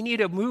continue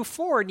to move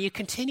forward and you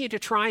continue to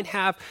try and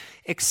have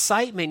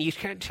excitement. You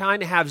try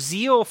to have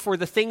zeal for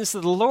the things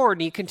of the Lord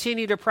and you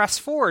continue to press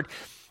forward.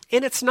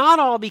 And it's not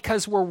all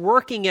because we're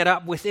working it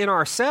up within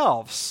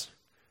ourselves.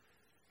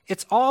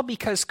 It's all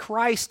because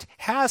Christ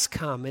has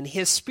come and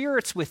his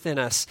Spirit's within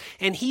us.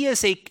 And he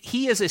is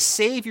a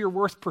Savior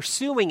worth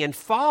pursuing and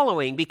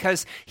following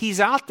because he's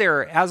out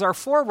there as our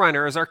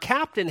forerunner, as our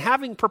captain,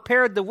 having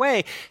prepared the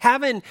way,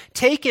 having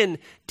taken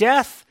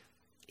death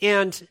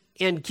and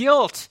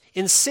guilt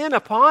and sin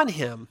upon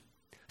him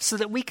so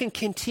that we can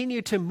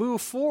continue to move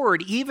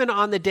forward even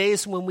on the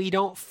days when we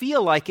don't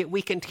feel like it.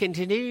 We can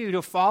continue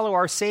to follow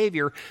our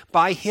Savior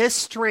by his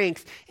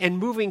strength and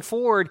moving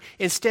forward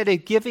instead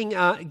of giving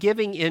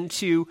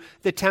into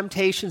the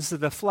temptations of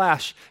the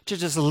flesh to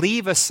just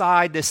leave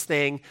aside this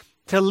thing,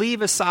 to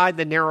leave aside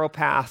the narrow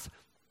path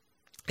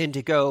and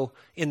to go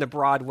in the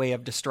broad way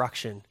of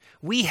destruction.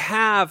 We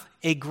have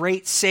a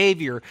great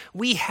Savior.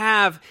 We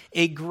have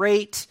a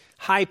great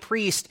high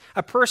priest,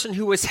 a person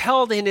who was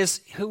held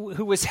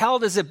who was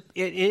held as an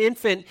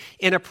infant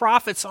in a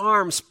prophet's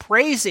arms,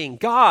 praising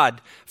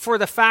God for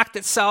the fact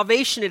that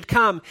salvation had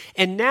come,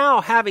 and now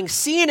having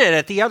seen it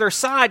at the other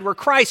side where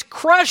Christ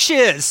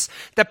crushes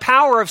the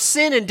power of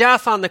sin and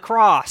death on the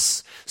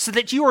cross, so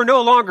that you are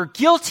no longer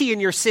guilty in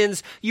your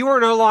sins, you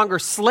are no longer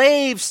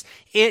slaves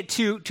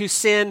to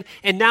sin,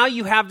 and now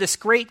you have this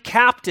great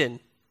captain,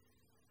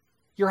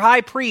 your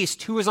high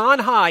priest who is on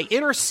high,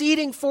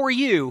 interceding for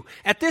you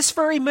at this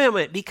very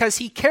moment because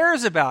he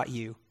cares about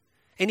you.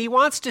 And he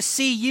wants to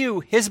see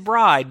you, his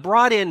bride,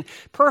 brought in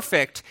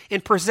perfect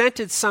and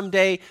presented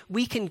someday.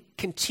 We can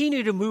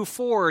continue to move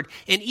forward.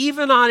 And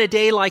even on a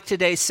day like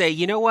today, say,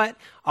 you know what?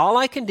 All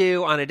I can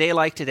do on a day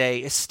like today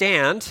is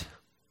stand.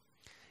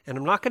 And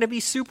I'm not going to be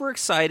super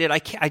excited.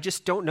 I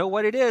just don't know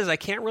what it is. I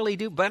can't really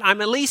do, but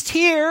I'm at least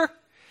here.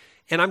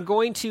 And I'm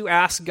going to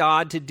ask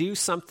God to do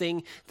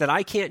something that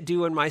I can't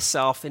do in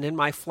myself and in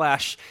my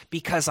flesh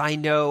because I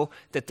know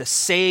that the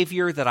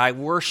Savior that I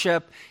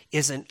worship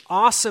is an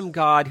awesome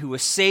God who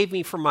has saved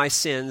me from my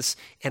sins,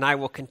 and I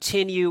will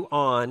continue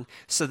on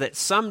so that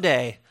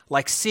someday,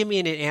 like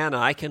Simeon and Anna,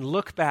 I can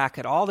look back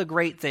at all the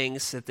great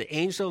things that the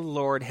angel of the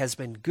Lord has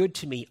been good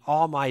to me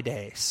all my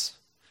days.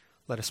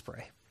 Let us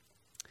pray.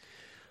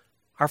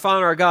 Our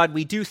Father, our God,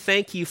 we do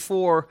thank you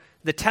for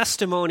the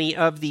testimony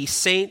of the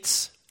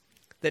saints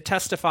that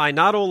testify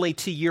not only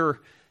to your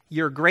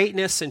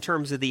greatness in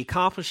terms of the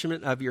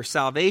accomplishment of your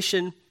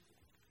salvation,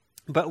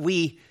 but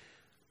we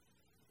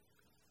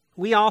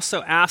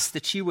also ask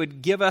that you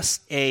would give us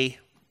a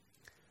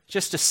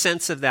just a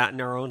sense of that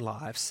in our own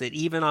lives, that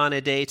even on a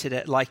day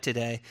like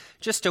today,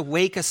 just to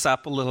wake us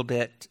up a little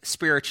bit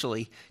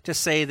spiritually, to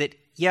say that,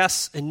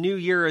 yes, a new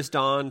year has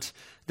dawned,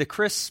 the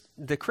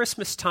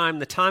Christmas time,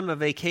 the time of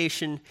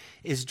vacation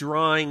is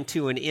drawing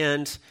to an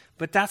end,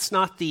 but that's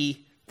not the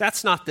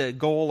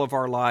goal of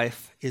our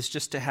life, is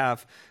just to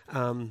have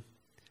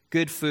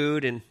good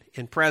food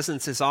and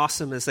presents as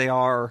awesome as they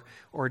are,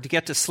 or to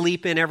get to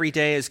sleep in every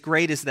day as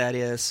great as that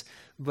is.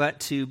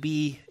 But to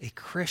be a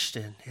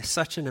Christian is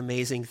such an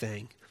amazing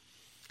thing.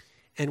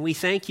 And we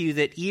thank you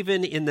that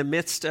even in the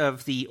midst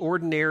of the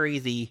ordinary,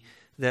 the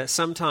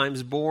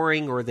sometimes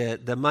boring or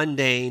the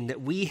mundane, that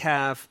we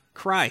have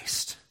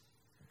Christ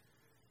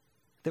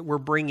that we're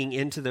bringing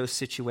into those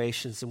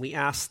situations. And we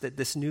ask that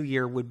this new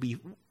year would be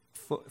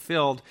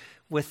filled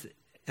with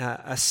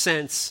a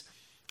sense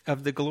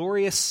of the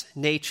glorious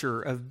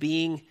nature of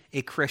being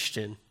a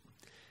Christian.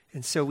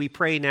 And so we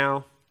pray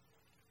now,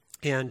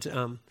 and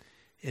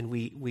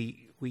we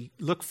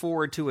look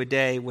forward to a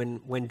day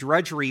when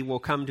drudgery will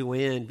come to an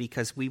end,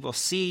 because we will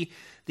see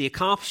the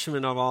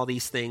accomplishment of all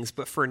these things.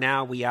 But for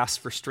now, we ask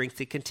for strength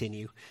to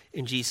continue.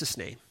 In Jesus'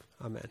 name,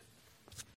 amen.